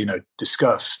just,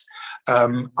 discussed.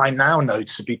 I now know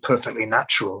to be perfectly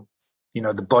natural.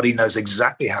 The body knows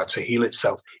exactly how to heal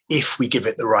itself if we give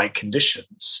it the right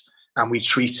conditions and we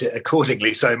treat it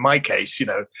accordingly. So in my case,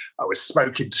 I was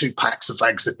smoking 2 packs of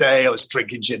fags a day. I was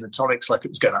drinking gin and tonics like it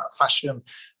was going out of fashion.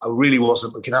 I really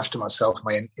wasn't looking after myself.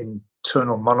 My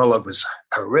internal monologue was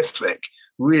horrific,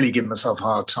 really giving myself a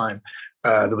hard time.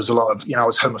 There was a lot of, I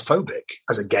was homophobic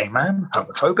as a gay man,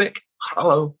 homophobic.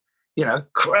 Hello,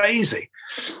 crazy.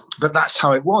 But that's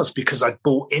how it was because I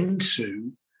bought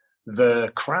into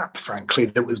the crap, frankly,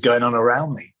 that was going on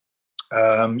around me.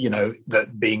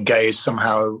 That being gay is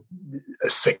somehow a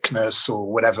sickness or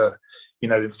whatever,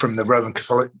 from the Roman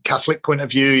Catholic point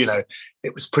of view,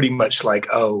 it was pretty much like,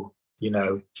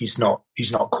 he's not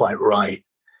quite right,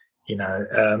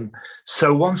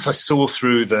 So once I saw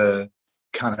through the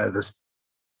kind of this,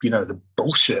 the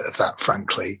bullshit of that,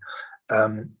 frankly,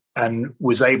 and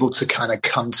was able to kind of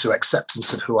come to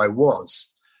acceptance of who I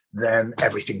was, then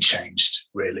everything changed,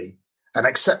 really. And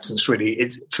acceptance,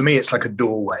 really, for me, it's like a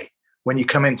doorway. When you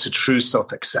come into true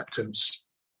self-acceptance,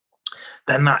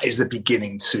 then that is the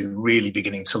beginning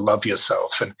to love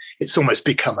yourself. And it's almost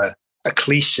become a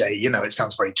cliche, it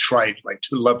sounds very trite, like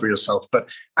to love yourself, but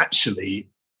actually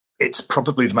it's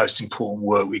probably the most important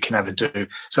work we can ever do.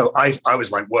 So I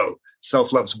was like, whoa,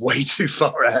 self-love's way too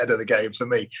far ahead of the game for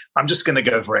me. I'm just going to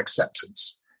go for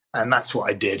acceptance. And that's what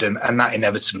I did. And that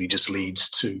inevitably just leads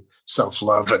to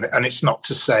self-love. And it's not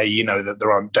to say, that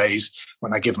there aren't days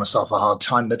when I give myself a hard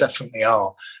time. There definitely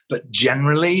are. But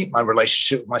generally, my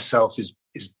relationship with myself is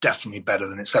definitely better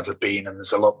than it's ever been. And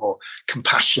there's a lot more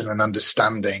compassion and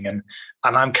understanding. And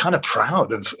I'm kind of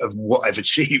proud of what I've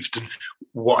achieved and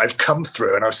what I've come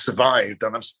through. And I've survived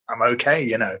and I'm okay,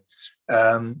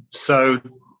 So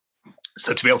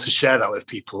to be able to share that with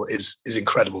people is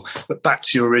incredible. But back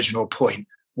to your original point,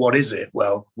 what is it?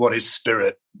 Well, what is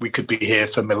spirit? We could be here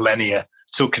for millennia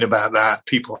talking about that.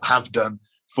 People have done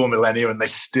for millennia and they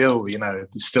still,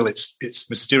 it's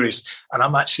mysterious. And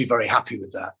I'm actually very happy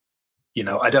with that.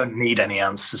 I don't need any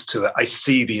answers to it. I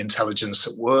see the intelligence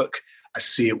at work. I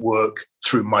see it work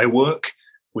through my work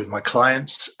with my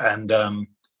clients. And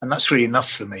that's really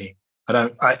enough for me.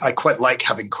 I quite like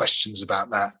having questions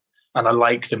about that. And I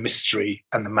like the mystery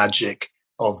and the magic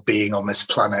of being on this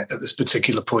planet at this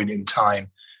particular point in time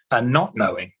and not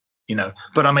knowing,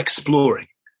 but I'm exploring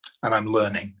and I'm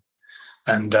learning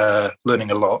and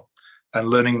learning a lot and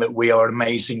learning that we are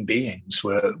amazing beings.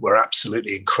 We're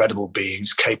absolutely incredible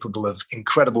beings capable of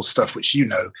incredible stuff, which,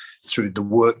 through the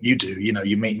work you do,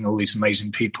 you're meeting all these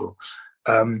amazing people.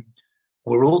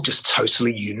 We're all just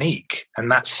totally unique.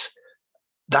 And that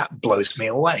blows me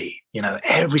away.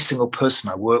 Every single person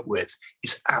I work with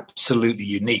is absolutely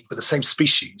unique. We're the same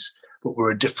species, but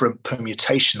we're a different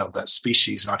permutation of that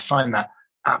species. And I find that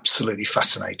absolutely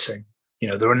fascinating.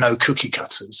 There are no cookie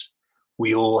cutters.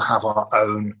 We all have our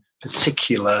own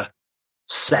particular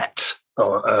set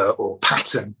or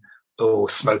pattern or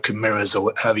smoke and mirrors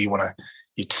or however you want to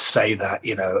say that,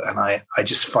 and I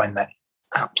just find that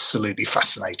absolutely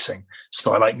fascinating.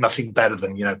 So I like nothing better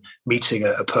than, meeting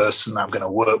a person that I'm going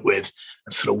to work with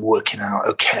and sort of working out,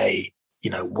 okay,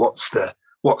 what's the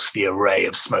array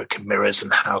of smoke and mirrors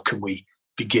and how can we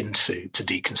begin to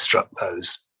deconstruct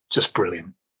those? Just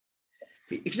brilliant.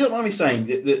 If you don't mind me saying,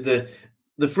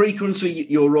 the frequency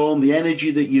you're on, the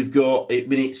energy that you've got,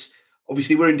 it's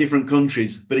obviously we're in different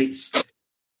countries, but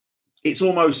it's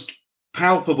almost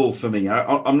palpable for me.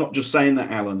 I'm not just saying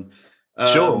that, Alan.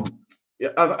 Sure.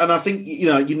 And I think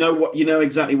you know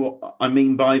exactly what I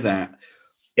mean by that.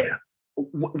 Yeah.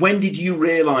 When did you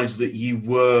realize that you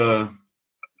were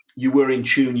in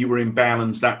tune, you were in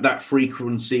balance, that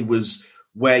frequency was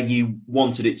where you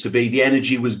wanted it to be, the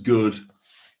energy was good?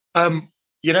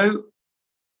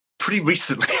 Pretty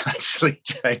recently, actually,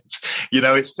 James.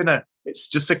 It's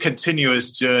just a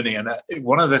continuous journey. And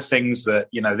one of the things that,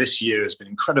 this year has been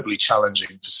incredibly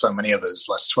challenging for so many of us,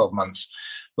 last 12 months.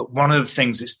 But one of the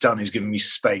things it's done is given me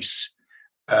space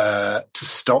to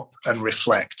stop and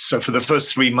reflect. So for the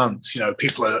first 3 months,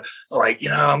 people are like,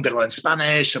 I'm going to learn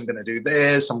Spanish. I'm going to do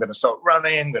this. I'm going to start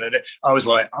running. I was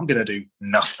like, I'm going to do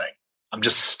nothing. I'm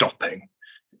just stopping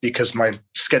because my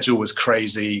schedule was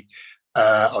crazy.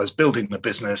 I was building the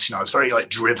business, I was very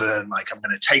driven, I'm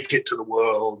going to take it to the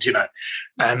world,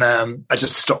 and I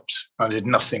just stopped. I did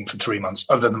nothing for 3 months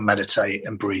other than meditate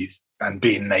and breathe and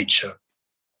be in nature.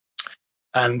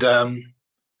 And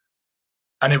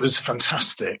it was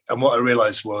fantastic. And what I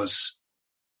realized was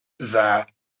that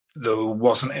there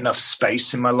wasn't enough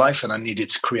space in my life and I needed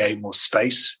to create more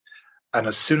space. And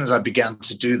as soon as I began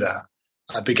to do that,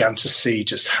 I began to see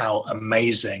just how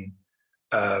amazingly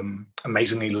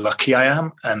lucky I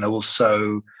am, and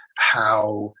also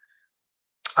how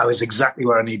I was exactly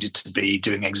where I needed to be,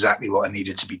 doing exactly what I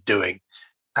needed to be doing.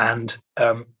 And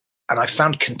I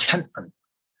found contentment.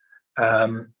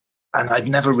 And I'd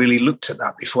never really looked at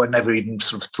that before. I never even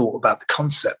sort of thought about the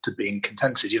concept of being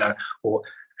contented,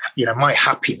 my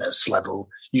happiness level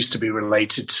used to be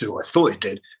related to, I thought it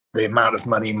did, the amount of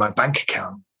money in my bank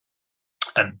account.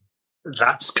 And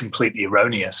that's completely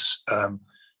erroneous.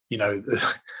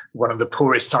 One of the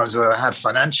poorest times I've ever had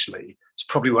financially, it's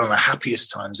probably one of the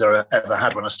happiest times I ever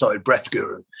had when I started Breath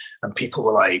Guru. And people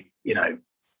were like,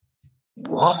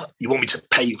 what? You want me to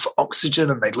pay you for oxygen?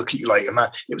 And they'd look at you like, man,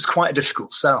 it was quite a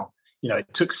difficult sell.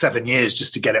 It took 7 years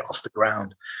just to get it off the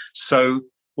ground. So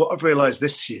what I've realized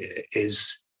this year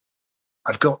is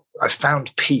I've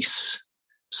found peace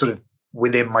sort of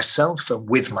within myself and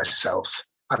with myself.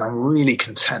 And I'm really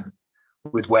content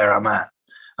with where I'm at.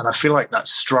 And I feel like that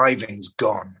striving's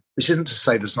gone, which isn't to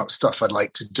say there's not stuff I'd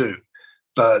like to do,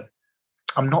 but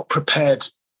I'm not prepared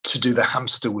to do the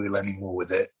hamster wheel anymore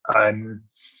with it. I'm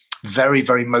very,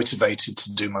 very motivated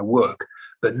to do my work,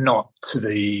 but not to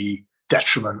the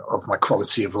detriment of my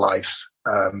quality of life,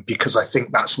 because I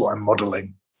think that's what I'm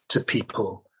modeling to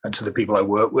people and to the people I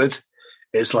work with.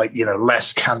 It's like,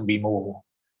 less can be more.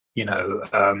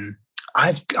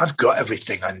 I've got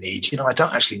everything I need. I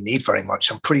don't actually need very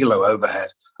much. I'm pretty low overhead.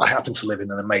 I happen to live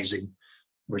in an amazing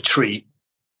retreat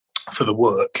for the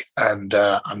work, and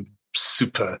I'm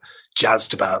super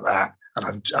jazzed about that.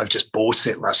 And I've just bought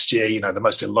it last year, the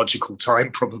most illogical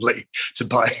time probably to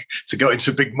go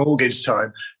into a big mortgage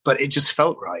time, but it just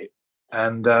felt right.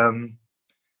 And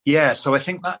so I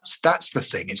think that's the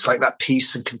thing. It's like that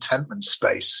peace and contentment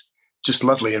space, just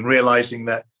lovely. And realizing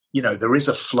that, there is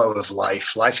a flow of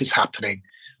life. Life is happening,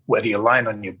 whether you're lying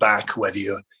on your back, whether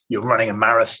you're running a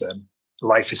marathon,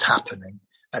 life is happening.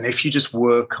 And if you just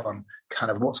work on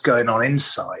kind of what's going on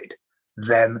inside,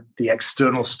 then the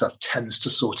external stuff tends to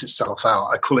sort itself out.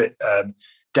 I call it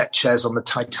deck chairs on the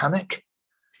Titanic.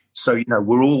 So,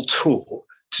 we're all taught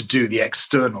to do the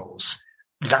externals.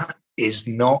 That is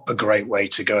not a great way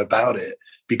to go about it,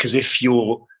 because if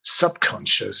your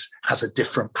subconscious has a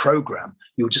different program,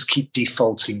 you'll just keep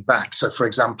defaulting back. So, for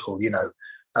example,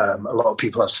 a lot of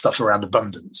people have stuff around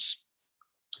abundance.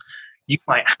 You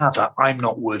might have a I'm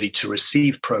not worthy to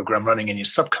receive program running in your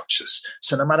subconscious.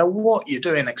 So no matter what you're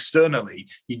doing externally,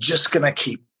 you're just going to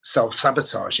keep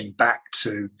self-sabotaging back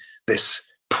to this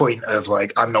point of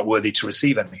like, I'm not worthy to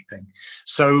receive anything.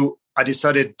 So I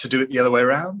decided to do it the other way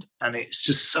around, and it's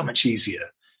just so much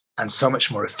easier and so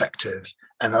much more effective.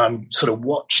 And then I'm sort of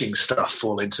watching stuff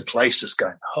fall into place, just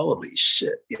going, holy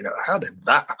shit, how did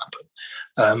that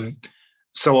happen?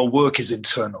 So our work is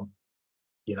internal.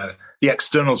 The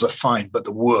externals are fine, but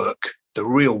the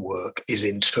real work is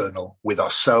internal with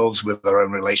ourselves, with our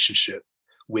own relationship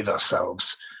with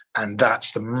ourselves. And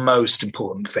that's the most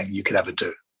important thing you could ever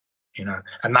do,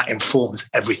 and that informs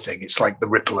everything. It's like the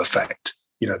ripple effect,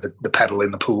 the pedal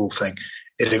in the pool thing.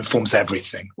 It informs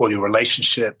everything, all your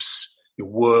relationships, your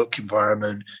work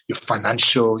environment, your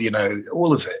financial,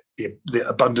 all of it, the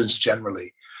abundance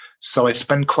generally. So I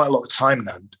spend quite a lot of time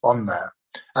now on that.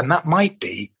 And that might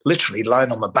be literally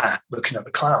lying on my back, looking at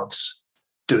the clouds,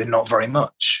 doing not very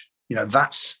much.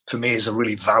 That's for me is a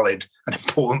really valid and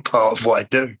important part of what I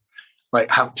do. Like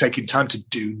taking time to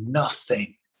do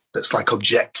nothing that's like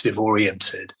objective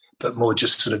oriented, but more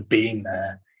just sort of being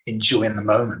there, enjoying the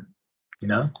moment,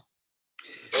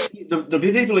 There'll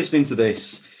be people listening to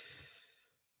this.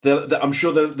 I'm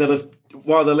sure they'll have,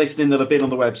 while they're listening, they'll have been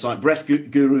on the website,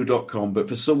 breathguru.com. But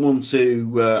for someone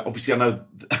to, obviously, I know,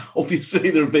 obviously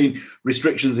there have been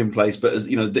restrictions in place, but as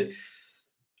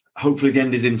hopefully the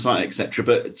end is in sight, etc.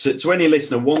 But to any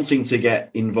listener wanting to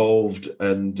get involved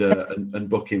and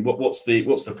booking, what's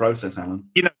the process, Alan?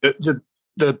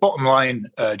 The bottom line,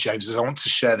 James, is I want to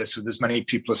share this with as many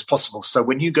people as possible. So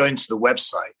when you go into the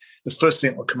website, the first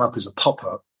thing that will come up is a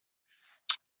pop-up,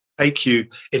 take you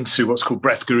into what's called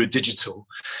Breath Guru Digital.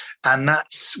 And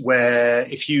that's where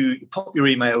if you pop your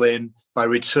email in, by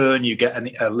return, you get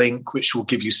a link which will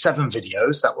give you 7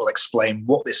 videos that will explain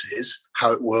what this is,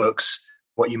 how it works,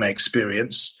 what you may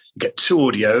experience. You get 2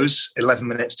 audios, 11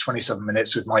 minutes, 27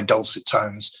 minutes with my dulcet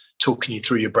tones talking you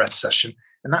through your breath session.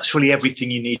 And that's really everything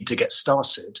you need to get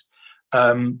started.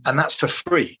 And that's for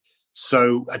free.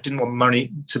 So I didn't want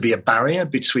money to be a barrier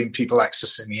between people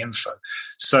accessing the info.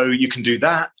 So you can do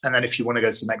that. And then if you want to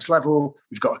go to the next level,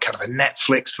 we've got a kind of a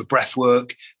Netflix for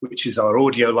breathwork, which is our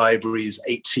audio libraries,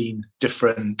 18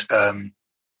 different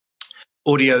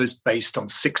audios based on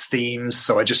 6 themes.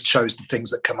 So I just chose the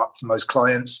things that come up for most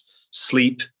clients: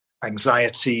 sleep,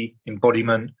 anxiety,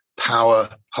 embodiment, power,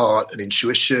 heart, and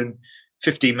intuition.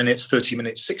 15 minutes, 30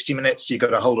 minutes, 60 minutes. You've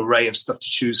got a whole array of stuff to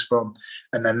choose from.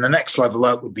 And then the next level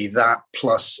up would be that.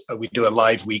 Plus we do a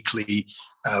live weekly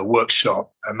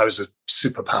workshop, and those are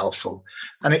super powerful.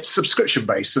 And it's subscription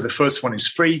based. So the first one is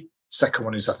free. Second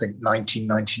one is, I think,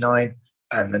 $19.99.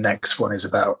 And the next one is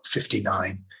about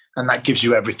 $59. And that gives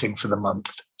you everything for the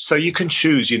month. So you can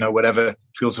choose, whatever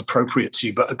feels appropriate to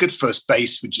you. But a good first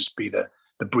base would just be the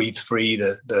breathe free,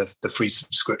 the free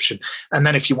subscription. And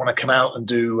then if you want to come out and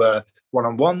do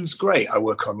one-on-ones, great. I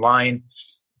work online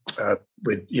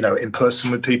with, in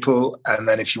person with people. And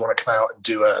then if you want to come out and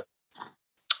do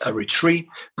a retreat,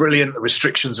 brilliant. The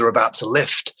restrictions are about to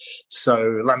lift.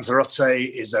 So Lanzarote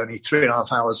is only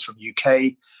 3.5 hours from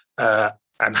UK.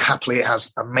 And happily it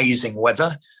has amazing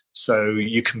weather. So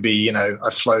you can be,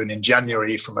 I've flown in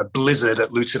January from a blizzard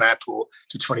at Luton Airport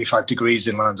to 25 degrees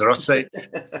in Lanzarote.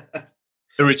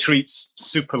 The retreat's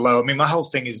super low. I mean, my whole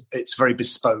thing is it's very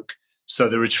bespoke. So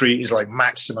the retreat is like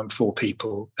maximum 4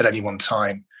 people at any one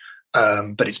time.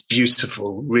 But it's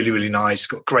beautiful, really, really nice.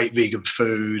 Got great vegan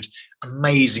food,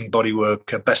 amazing body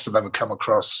worker, best I've ever come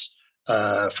across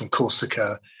from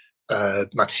Corsica.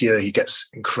 Mathieu, he gets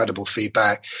incredible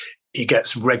feedback. He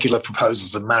gets regular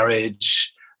proposals of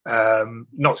marriage.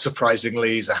 Not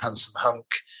surprisingly, he's a handsome hunk,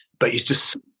 but he's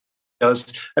just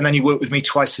does. And then you work with me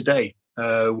twice a day,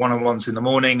 one-on-ones in the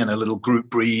morning and a little group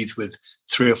breathe with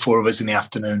 3 or 4 of us in the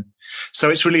afternoon. So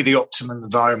it's really the optimum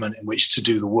environment in which to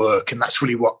do the work. And that's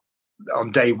really what,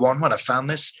 on day one, when I found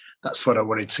this, that's what I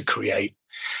wanted to create.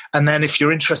 And then if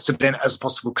you're interested in it as a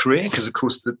possible career, because of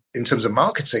course, in terms of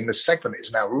marketing, the segment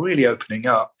is now really opening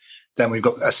up. Then we've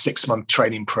got a 6-month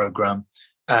training program.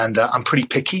 And I'm pretty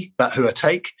picky about who I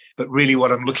take. But really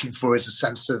what I'm looking for is a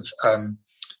sense of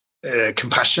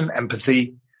compassion,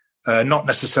 empathy, not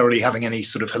necessarily having any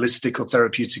sort of holistic or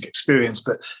therapeutic experience,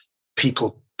 but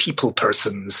people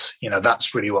persons.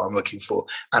 That's really what I'm looking for.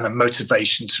 And a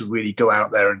motivation to really go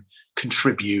out there and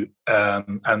contribute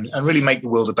and really make the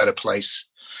world a better place.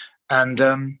 And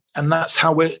that's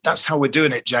how we're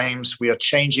doing it, James. We are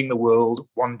changing the world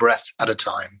one breath at a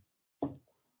time.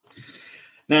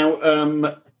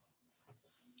 Now,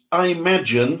 I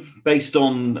imagine, based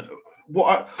on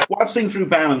what I've seen through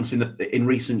Balance in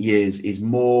recent years, is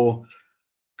more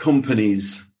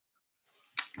companies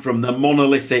from the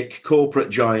monolithic corporate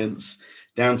giants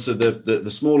down to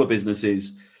the smaller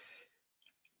businesses.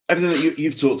 Everything that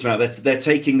you've talked about, they're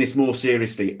taking this more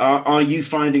seriously. Are you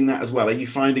finding that as well? Are you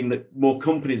finding that more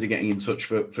companies are getting in touch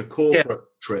for corporate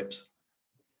trips?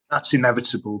 That's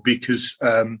inevitable because,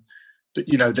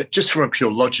 that just from a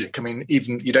pure logic, I mean,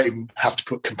 you don't even have to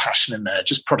put compassion in there,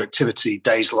 just productivity,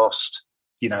 days lost,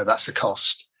 that's a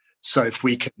cost. So if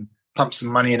we can pump some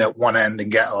money in at one end and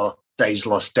get our days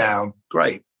lost down,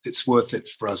 great. It's worth it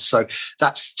for us. So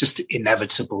that's just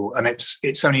inevitable. And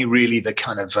it's only really the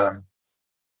kind of, the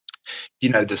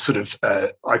sort of,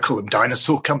 I call them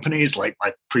dinosaur companies, like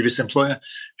my previous employer,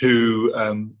 who,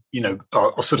 are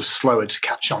sort of slower to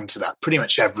catch on to that. Pretty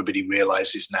much everybody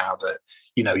realizes now that,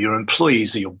 your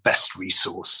employees are your best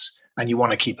resource and you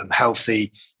want to keep them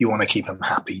healthy. You want to keep them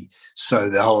happy. So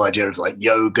the whole idea of like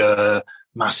yoga,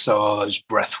 massage,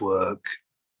 breath work,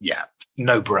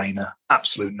 no brainer,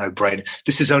 absolute no brainer.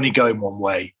 This is only going one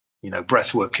way.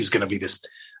 Breath work is going to be this,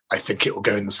 I think it will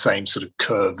go in the same sort of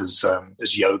curve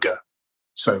as yoga.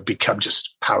 So become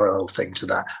just parallel thing to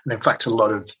that. And in fact, a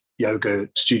lot of yoga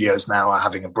studios now are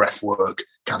having a breath work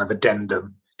kind of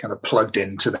addendum kind of plugged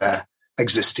into their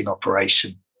existing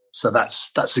operation. So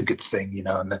that's a good thing,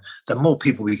 and the more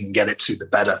people we can get it to, the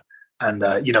better. And,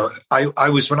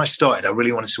 when I started, I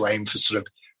really wanted to aim for sort of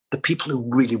the people who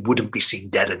really wouldn't be seen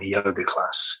dead in a yoga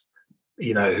class,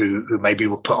 who maybe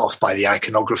were put off by the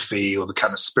iconography or the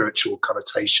kind of spiritual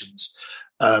connotations.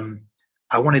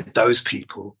 I wanted those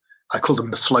people. I call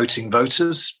them the floating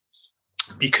voters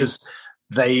because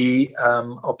they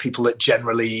are people that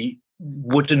generally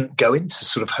wouldn't go into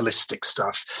sort of holistic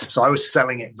stuff. So I was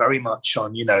selling it very much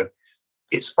on,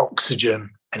 it's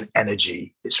oxygen and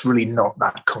energy. It's really not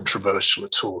that controversial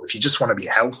at all. If you just want to be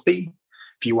healthy,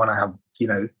 if you want to have,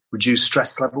 reduce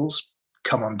stress levels,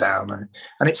 come on down.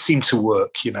 And it seemed to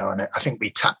work, and I think we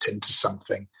tapped into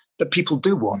something that people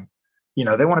do want.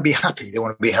 They want to be happy. They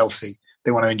want to be healthy.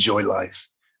 They want to enjoy life.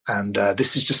 And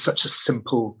this is just such a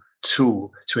simple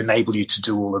tool to enable you to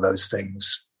do all of those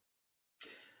things.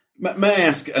 May I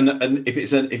ask, and if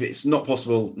it's not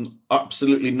possible,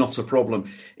 absolutely not a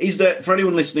problem. Is there, for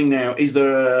anyone listening now, is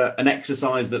there an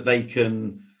exercise that they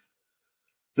can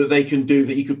do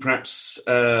that you could perhaps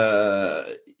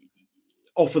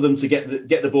on offer them to get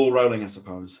the ball rolling, I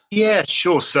suppose? Yeah,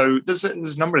 sure. So there's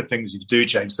a number of things you can do,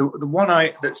 James. The one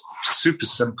that's super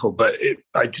simple, but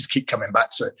I just keep coming back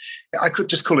to it. I could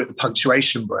just call it the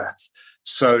punctuation breath.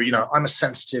 So, I'm a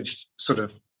sensitive sort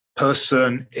of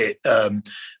person. It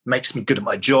makes me good at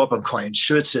my job. I'm quite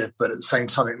intuitive, but at the same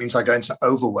time, it means I go into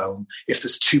overwhelm if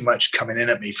there's too much coming in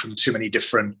at me from too many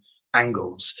different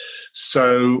angles.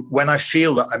 So when I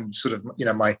feel that I'm sort of,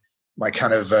 my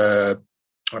kind of,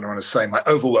 what I want to say, my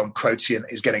overwhelm quotient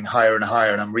is getting higher and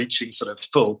higher and I'm reaching sort of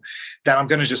full, then I'm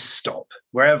going to just stop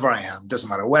wherever I am. Doesn't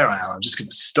matter where I am. I'm just going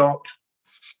to stop.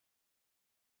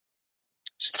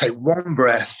 Just take one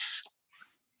breath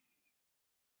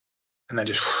and then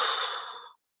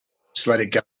just let it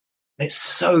go. It's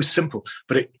so simple,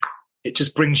 but it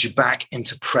just brings you back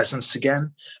into presence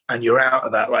again. And you're out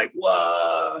of that like,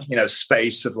 whoa,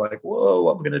 space of like, whoa,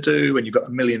 what am I going to do? And you've got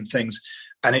a million things.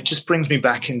 And it just brings me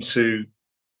back into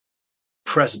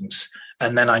presence.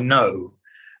 And then I know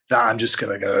that I'm just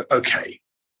going to go, okay,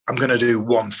 I'm going to do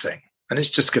one thing. And it's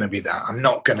just going to be that. I'm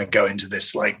not going to go into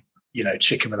this like,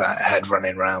 chicken without a head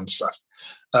running around stuff.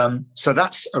 So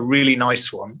that's a really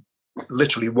nice one.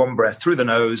 Literally one breath through the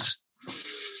nose.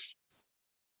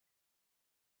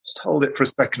 Just hold it for a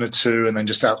second or two and then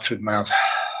just out through the mouth.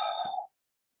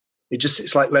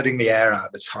 It's like letting the air out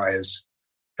of the tires.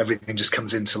 Everything just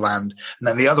comes into land. And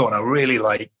then the other one I really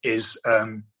like is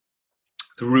the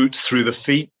roots through the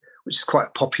feet, which is quite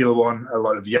a popular one. A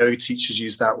lot of yoga teachers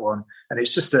use that one. And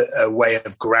it's just a way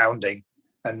of grounding.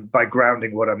 And by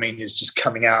grounding, what I mean is just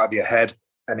coming out of your head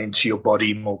and into your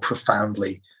body more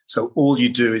profoundly. So all you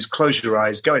do is close your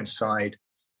eyes, go inside,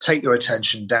 take your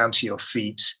attention down to your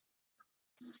feet,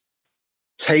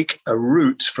 take a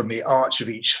root from the arch of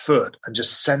each foot and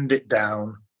just send it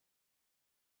down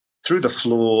through the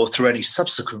floor, through any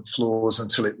subsequent floors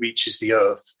until it reaches the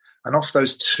earth. And off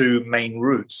those two main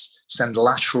roots, send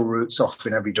lateral roots off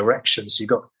in every direction. So you've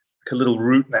got a little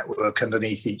root network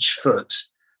underneath each foot,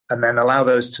 and then allow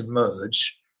those to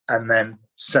merge and then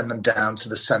send them down to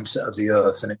the center of the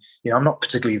earth. And, I'm not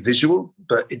particularly visual,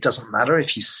 but it doesn't matter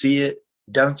if you see it,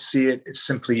 don't see it. It's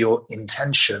simply your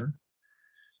intention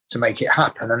to make it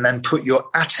happen. And then put your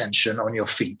attention on your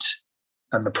feet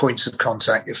and the points of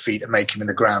contact your feet are making in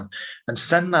the ground, and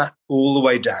send that all the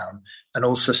way down and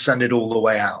also send it all the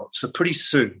way out. So pretty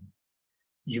soon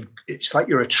it's like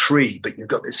you're a tree, but you've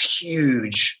got this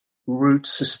huge root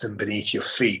system beneath your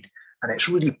feet, and it's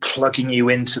really plugging you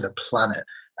into the planet.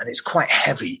 And it's quite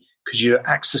heavy because you're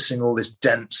accessing all this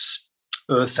dense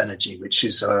earth energy, which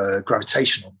is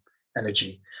gravitational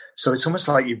energy. So it's almost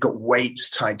like you've got weights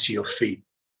tied to your feet.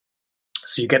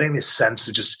 So you're getting this sense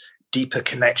of just deeper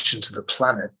connection to the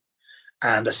planet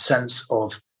and a sense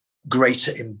of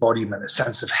greater embodiment, a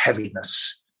sense of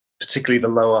heaviness, particularly the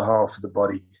lower half of the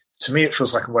body. To me, it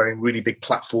feels like I'm wearing really big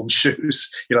platform shoes,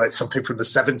 like something from the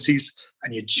 70s,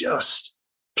 and you're just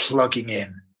plugging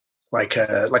in like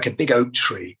a big oak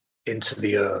tree into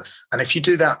the earth. And if you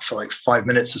do that for like 5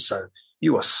 minutes or so,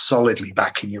 you are solidly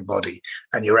back in your body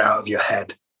and you're out of your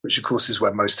head, which of course is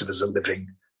where most of us are living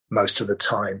most of the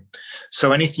time.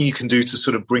 So anything you can do to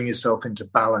sort of bring yourself into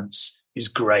balance is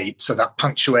great. So that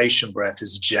punctuation breath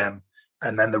is a gem.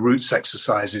 And then the roots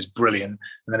exercise is brilliant.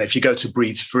 And then if you go to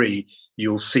breathe free,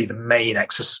 you'll see the main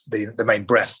the main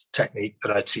breath technique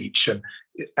that I teach, and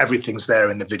everything's there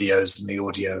in the videos and the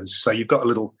audios. So you've got a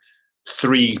little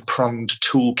 3-pronged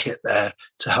toolkit there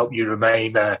to help you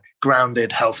remain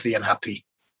grounded, healthy, and happy.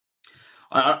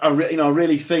 I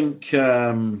really think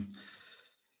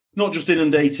not just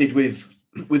inundated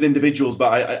with individuals,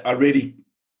 but I really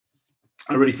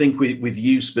think with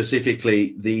you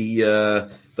specifically,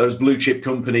 those blue chip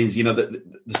companies, the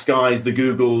Skies, the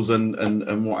Googles,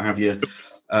 and what have you,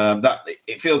 that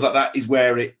it feels like that is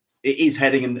where it is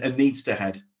heading and needs to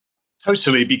head.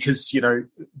 Totally, because,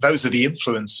 those are the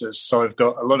influencers. So I've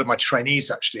got a lot of my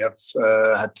trainees, actually.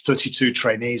 I've had 32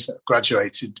 trainees that have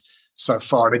graduated so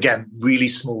far. And again, really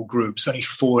small groups, only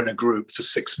 4 in a group for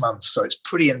 6 months. So it's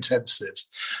pretty intensive.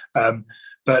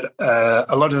 But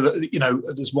a lot of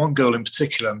there's one girl in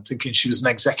particular, I'm thinking she was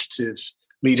an executive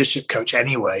leadership coach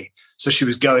anyway. So she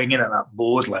was going in at that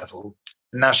board level.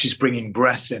 And now she's bringing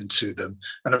breath into them.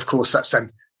 And of course, that's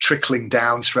then trickling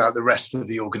down throughout the rest of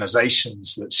the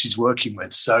organizations that she's working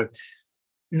with. So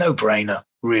no brainer,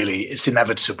 really. It's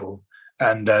inevitable.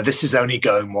 And this is only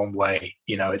going one way.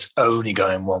 It's only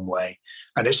going one way.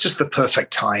 And it's just the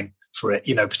perfect time for it,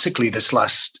 particularly this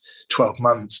last 12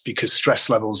 months, because stress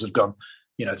levels have gone,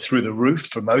 through the roof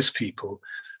for most people.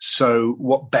 So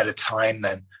what better time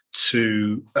then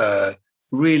to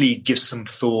really give some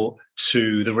thought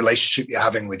to the relationship you're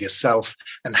having with yourself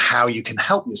and how you can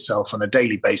help yourself on a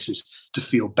daily basis to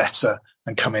feel better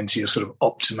and come into your sort of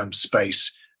optimum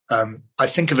space. I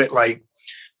think of it like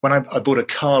when I bought a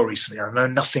car recently. I know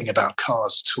nothing about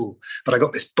cars at all, but I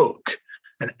got this book,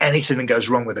 and anything that goes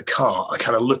wrong with a car, I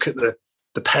kind of look at the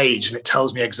page and it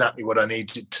tells me exactly what I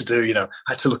needed to do. I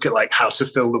had to look at like how to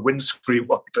fill the windscreen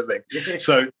wiper thing.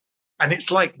 So, and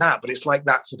it's like that, but it's like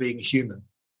that for being human.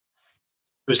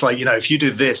 It's like, if you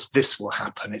do this, this will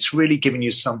happen. It's really giving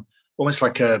you some, almost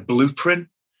like a blueprint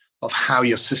of how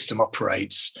your system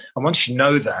operates. And once you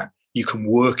know that, you can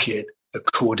work it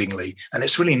accordingly. And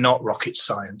it's really not rocket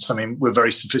science. I mean, we're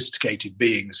very sophisticated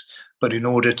beings, but in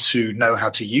order to know how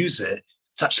to use it,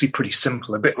 it's actually pretty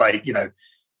simple. A bit like,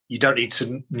 you don't need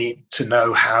to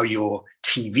know how your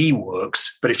TV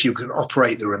works, but if you can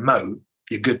operate the remote,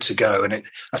 you're good to go. And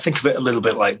I think of it a little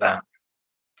bit like that.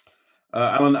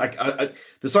 Alan,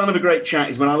 the sign of a great chat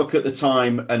is when I look at the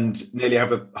time and nearly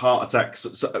have a heart attack.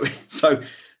 So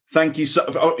thank you.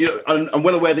 I'm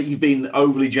well aware that you've been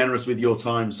overly generous with your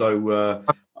time. So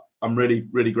I'm really,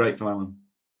 really grateful, Alan.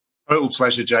 Total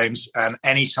pleasure, James, and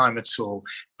any time at all.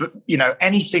 But,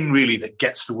 anything really that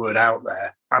gets the word out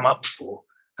there, I'm up for.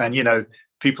 And,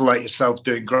 people like yourself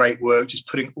doing great work, just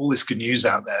putting all this good news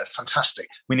out there. Fantastic.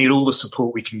 We need all the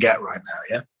support we can get right now,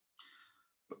 yeah?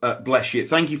 Bless you.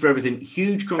 Thank you for everything.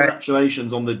 Huge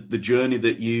congratulations on the journey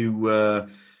that you've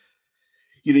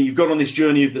got on this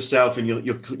journey of the self, and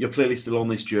you're clearly still on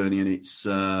this journey. And it's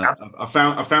I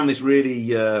found this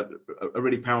really a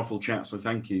really powerful chat. So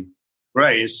thank you.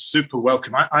 Ray is super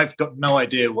welcome. I've got no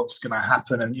idea what's going to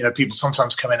happen, and people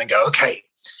sometimes come in and go, "Okay,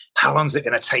 how long is it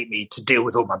going to take me to deal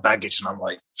with all my baggage?" And I'm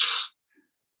like,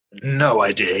 no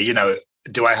idea.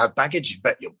 Do I have baggage? You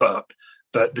bet your butt.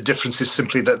 But the difference is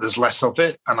simply that there's less of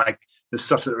it. And the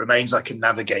stuff that remains, I can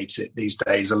navigate it these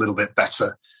days a little bit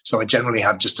better. So I generally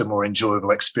have just a more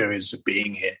enjoyable experience of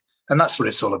being here. And that's what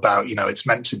it's all about. It's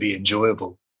meant to be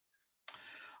enjoyable.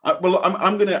 Well,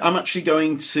 I'm actually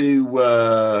going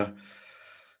to,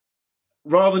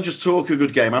 rather than just talk a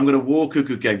good game, I'm going to walk a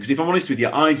good game. Because if I'm honest with you,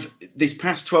 this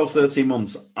past 12, 13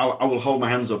 months, I will hold my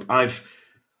hands up.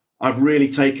 I've really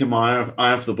taken my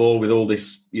eye off the ball with all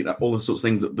this, all the sorts of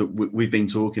things that we've been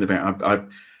talking about.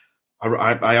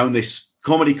 I own this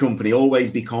comedy company, Always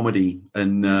Be Comedy,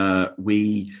 and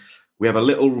we have a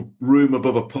little room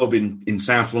above a pub in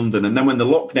South London. And then when the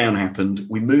lockdown happened,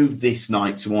 we moved this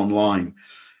night to online.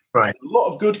 Right. A lot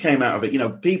of good came out of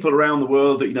it. People around the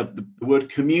world that, the word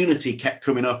community kept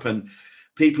coming up, and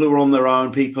people who were on their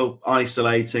own, people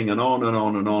isolating, and on and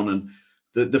on and on. And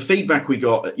the feedback we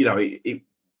got, it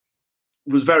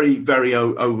was very, very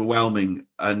overwhelming.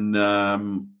 And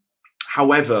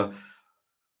however,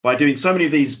 by doing so many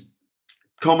of these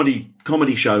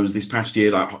comedy shows this past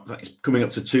year, like it's coming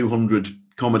up to 200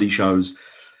 comedy shows,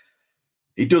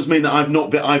 it does mean that I've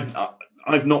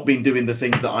not been doing the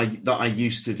things that I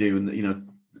used to do, and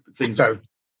things. So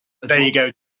there you go.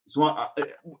 So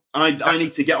I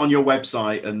need to get on your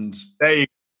website and there you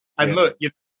go. And look,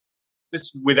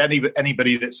 this with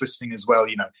anybody that's listening as well,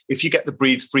 if you get the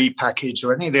Breathe Free package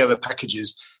or any of the other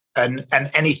packages and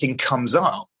anything comes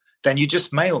up, then you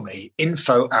just mail me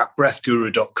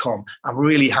info@breathguru.com. I'm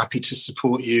really happy to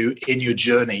support you in your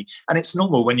journey. And it's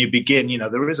normal when you begin,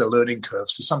 there is a learning curve.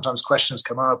 So sometimes questions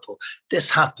come up, or this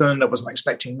happened, I wasn't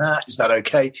expecting that. Is that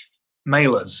okay?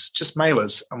 Just mail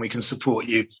us, and we can support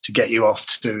you to get you off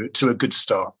to a good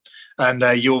start. And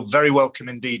you're very welcome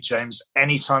indeed, James,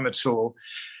 anytime at all.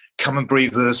 Come and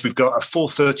breathe with us. We've got a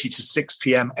 4:30 to 6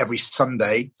 p.m. every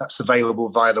Sunday. That's available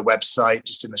via the website,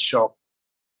 just in the shop.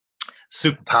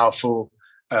 Super powerful,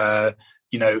 but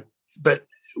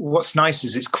what's nice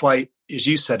is it's quite, as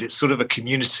you said, it's sort of a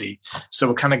community. So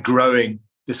we're kind of growing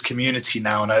this community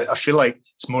now. And I feel like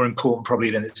it's more important probably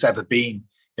than it's ever been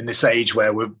in this age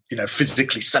where we're,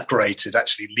 physically separated,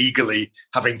 actually legally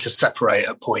having to separate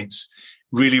at points.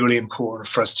 Really, really important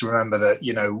for us to remember that,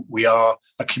 we are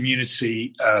a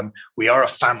community, we are a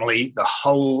family, the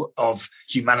whole of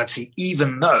humanity,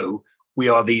 even though we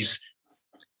are these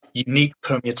unique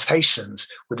permutations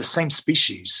with the same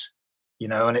species,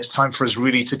 and it's time for us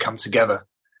really to come together.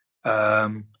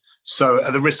 So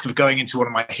at the risk of going into one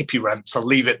of my hippie rants, I'll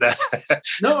leave it there.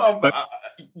 No,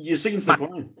 you're singing to the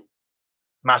choir.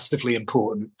 Massively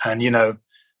important. And,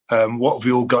 what have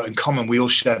we all got in common? We all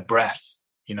share breath,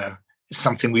 it's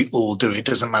something we all do. It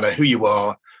doesn't matter who you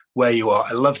are, where you are.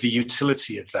 I love the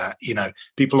utility of that.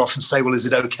 People often say, well, is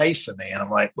it okay for me? And I'm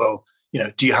like, well,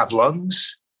 do you have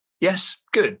lungs? Yes,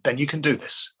 good. Then you can do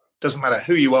this. Doesn't matter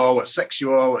who you are, what sex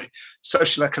you are, what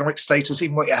social economic status,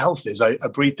 even what your health is. I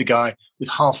breathed the guy with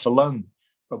half a lung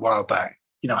a while back,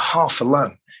 half a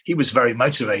lung. He was very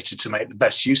motivated to make the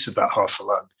best use of that half a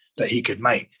lung that he could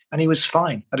make. And he was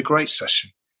fine, had a great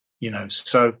session,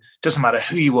 So it doesn't matter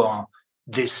who you are,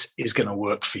 this is going to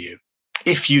work for you.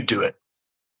 If you do it,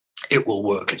 it will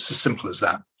work. It's as simple as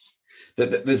that.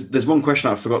 There's one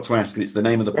question I forgot to ask, and it's the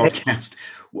name of the podcast.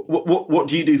 What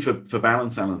do you do for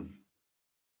balance, Alan?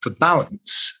 For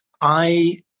balance,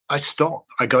 I stop.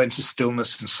 I go into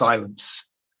stillness and silence.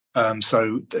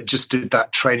 So I just did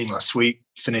that training last week,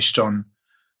 finished on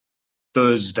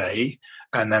Thursday,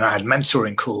 and then I had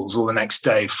mentoring calls all the next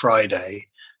day, Friday.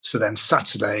 So then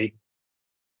Saturday,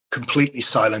 completely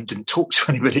silent, didn't talk to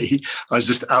anybody. I was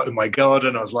just out in my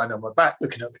garden. I was lying on my back,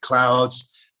 looking at the clouds,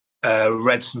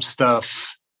 read some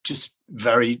stuff, just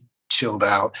very chilled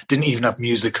out. Didn't even have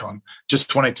music on.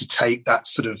 Just wanted to take that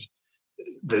sort of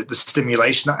the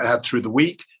stimulation that I had through the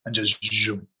week and just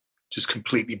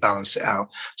completely balance it out.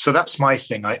 So that's my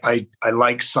thing. I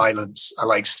like silence. I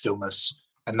like stillness.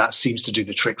 And that seems to do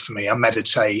the trick for me. I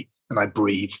meditate and I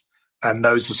breathe. And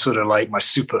those are sort of like my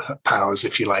superpowers,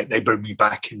 if you like. They bring me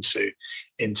back into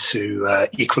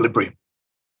equilibrium.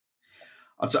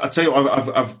 I'll tell you,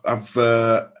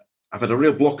 I've had a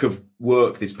real block of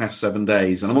work this past 7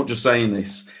 days, and I'm not just saying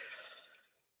this.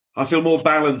 I feel more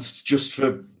balanced just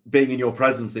for being in your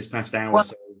presence this past hour. Well,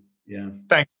 so, yeah.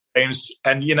 Thanks, James.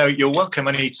 And, you're welcome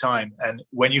anytime. And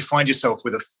when you find yourself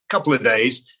with a couple of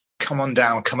days, come on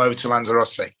down, come over to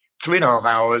Lanzarote. 3.5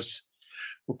 hours.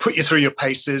 We'll put you through your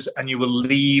paces and you will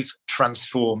leave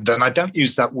transformed. And I don't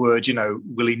use that word,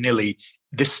 willy-nilly.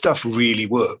 This stuff really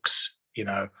works.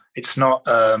 It's not,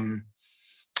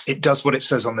 it does what it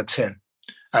says on the tin.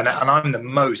 And I'm the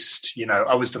most,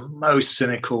 I was the most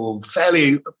cynical,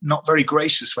 fairly not very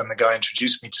gracious when the guy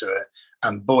introduced me to it.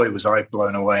 And boy, was I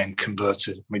blown away and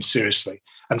converted. I mean, seriously.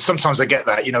 And sometimes I get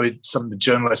that, with some of the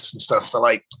journalists and stuff, they're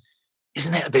like,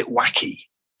 isn't it a bit wacky?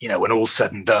 When all's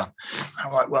said and done.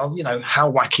 I'm like, well,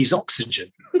 how wacky's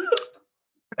oxygen?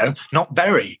 Not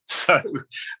very.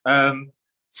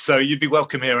 So you'd be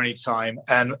welcome here anytime,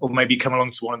 or maybe come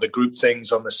along to one of the group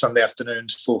things on the Sunday afternoon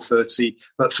to 4:30.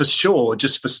 But for sure,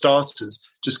 just for starters,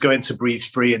 just go into Breathe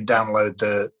Free and download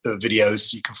the videos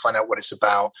so you can find out what it's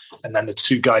about, and then the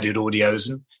 2 guided audios,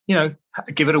 and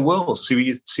give it a whirl, see what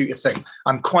you think.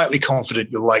 I'm quietly confident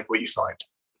you'll like what you find.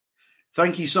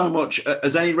 Thank you so much.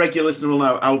 As any regular listener will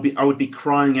know, I would be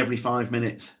crying every 5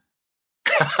 minutes.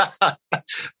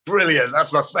 Brilliant.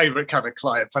 That's my favourite kind of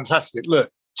client. Fantastic.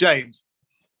 Look, James,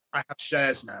 I have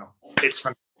shares now. It's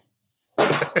fantastic.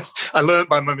 I learned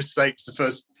by my mistakes the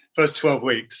first 12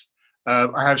 weeks. I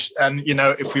have, and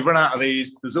if we run out of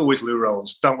these, there's always loo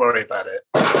rolls. Don't worry about it.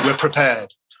 We're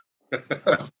prepared.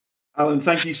 Alan,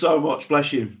 thank you so much.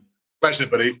 Bless you. Pleasure,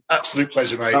 buddy. Absolute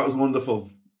pleasure, mate. That was wonderful.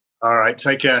 All right,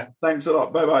 take care. Thanks a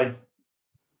lot. Bye-bye.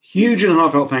 Huge and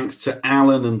heartfelt thanks to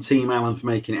Alan and Team Alan for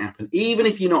making it happen. Even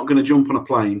if you're not going to jump on a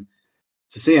plane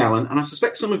to see Alan, and I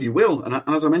suspect some of you will, and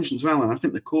as I mentioned to Alan, I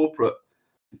think the corporate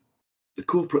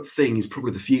thing is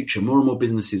probably the future. More and more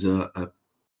businesses are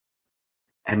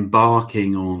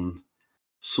embarking on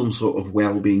some sort of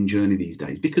well-being journey these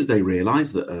days because they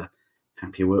realise that a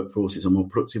happier workforce is a more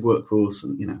productive workforce,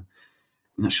 and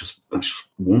that's just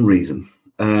one reason.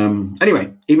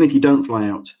 Anyway, even if you don't fly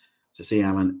out to see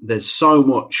Alan, there's so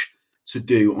much to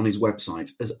do on his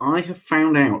website. As I have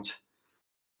found out,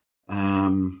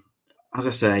 as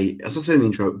I say in the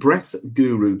intro,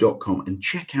 breathguru.com, and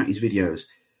check out his videos.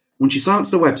 Once you sign up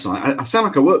to the website, I sound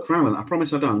like I work for Alan, I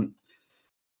promise I don't.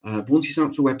 But once you sign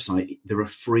up to the website, there are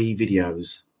free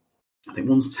videos. I think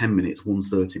one's 10 minutes, one's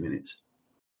 30 minutes.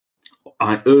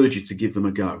 I urge you to give them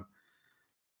a go.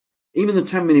 Even the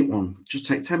 10-minute one, just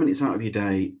take 10 minutes out of your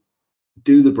day,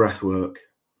 do the breath work.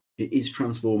 It is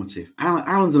transformative.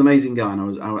 Alan's an amazing guy,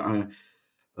 and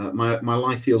my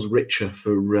life feels richer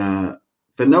for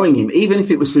knowing him, even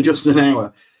if it was for just an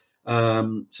hour.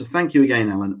 So thank you again,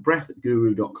 Alan.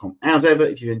 breathguru.com. As ever,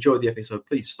 if you enjoyed the episode,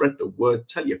 please spread the word.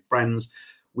 Tell your friends.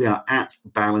 We are at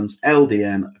Balance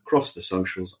LDN across the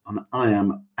socials, and I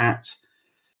am at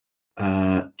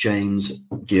James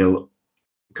Gill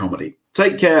Comedy.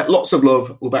 Take care. Lots of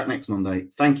love. We're back next Monday.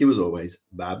 Thank you as always.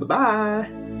 Bye.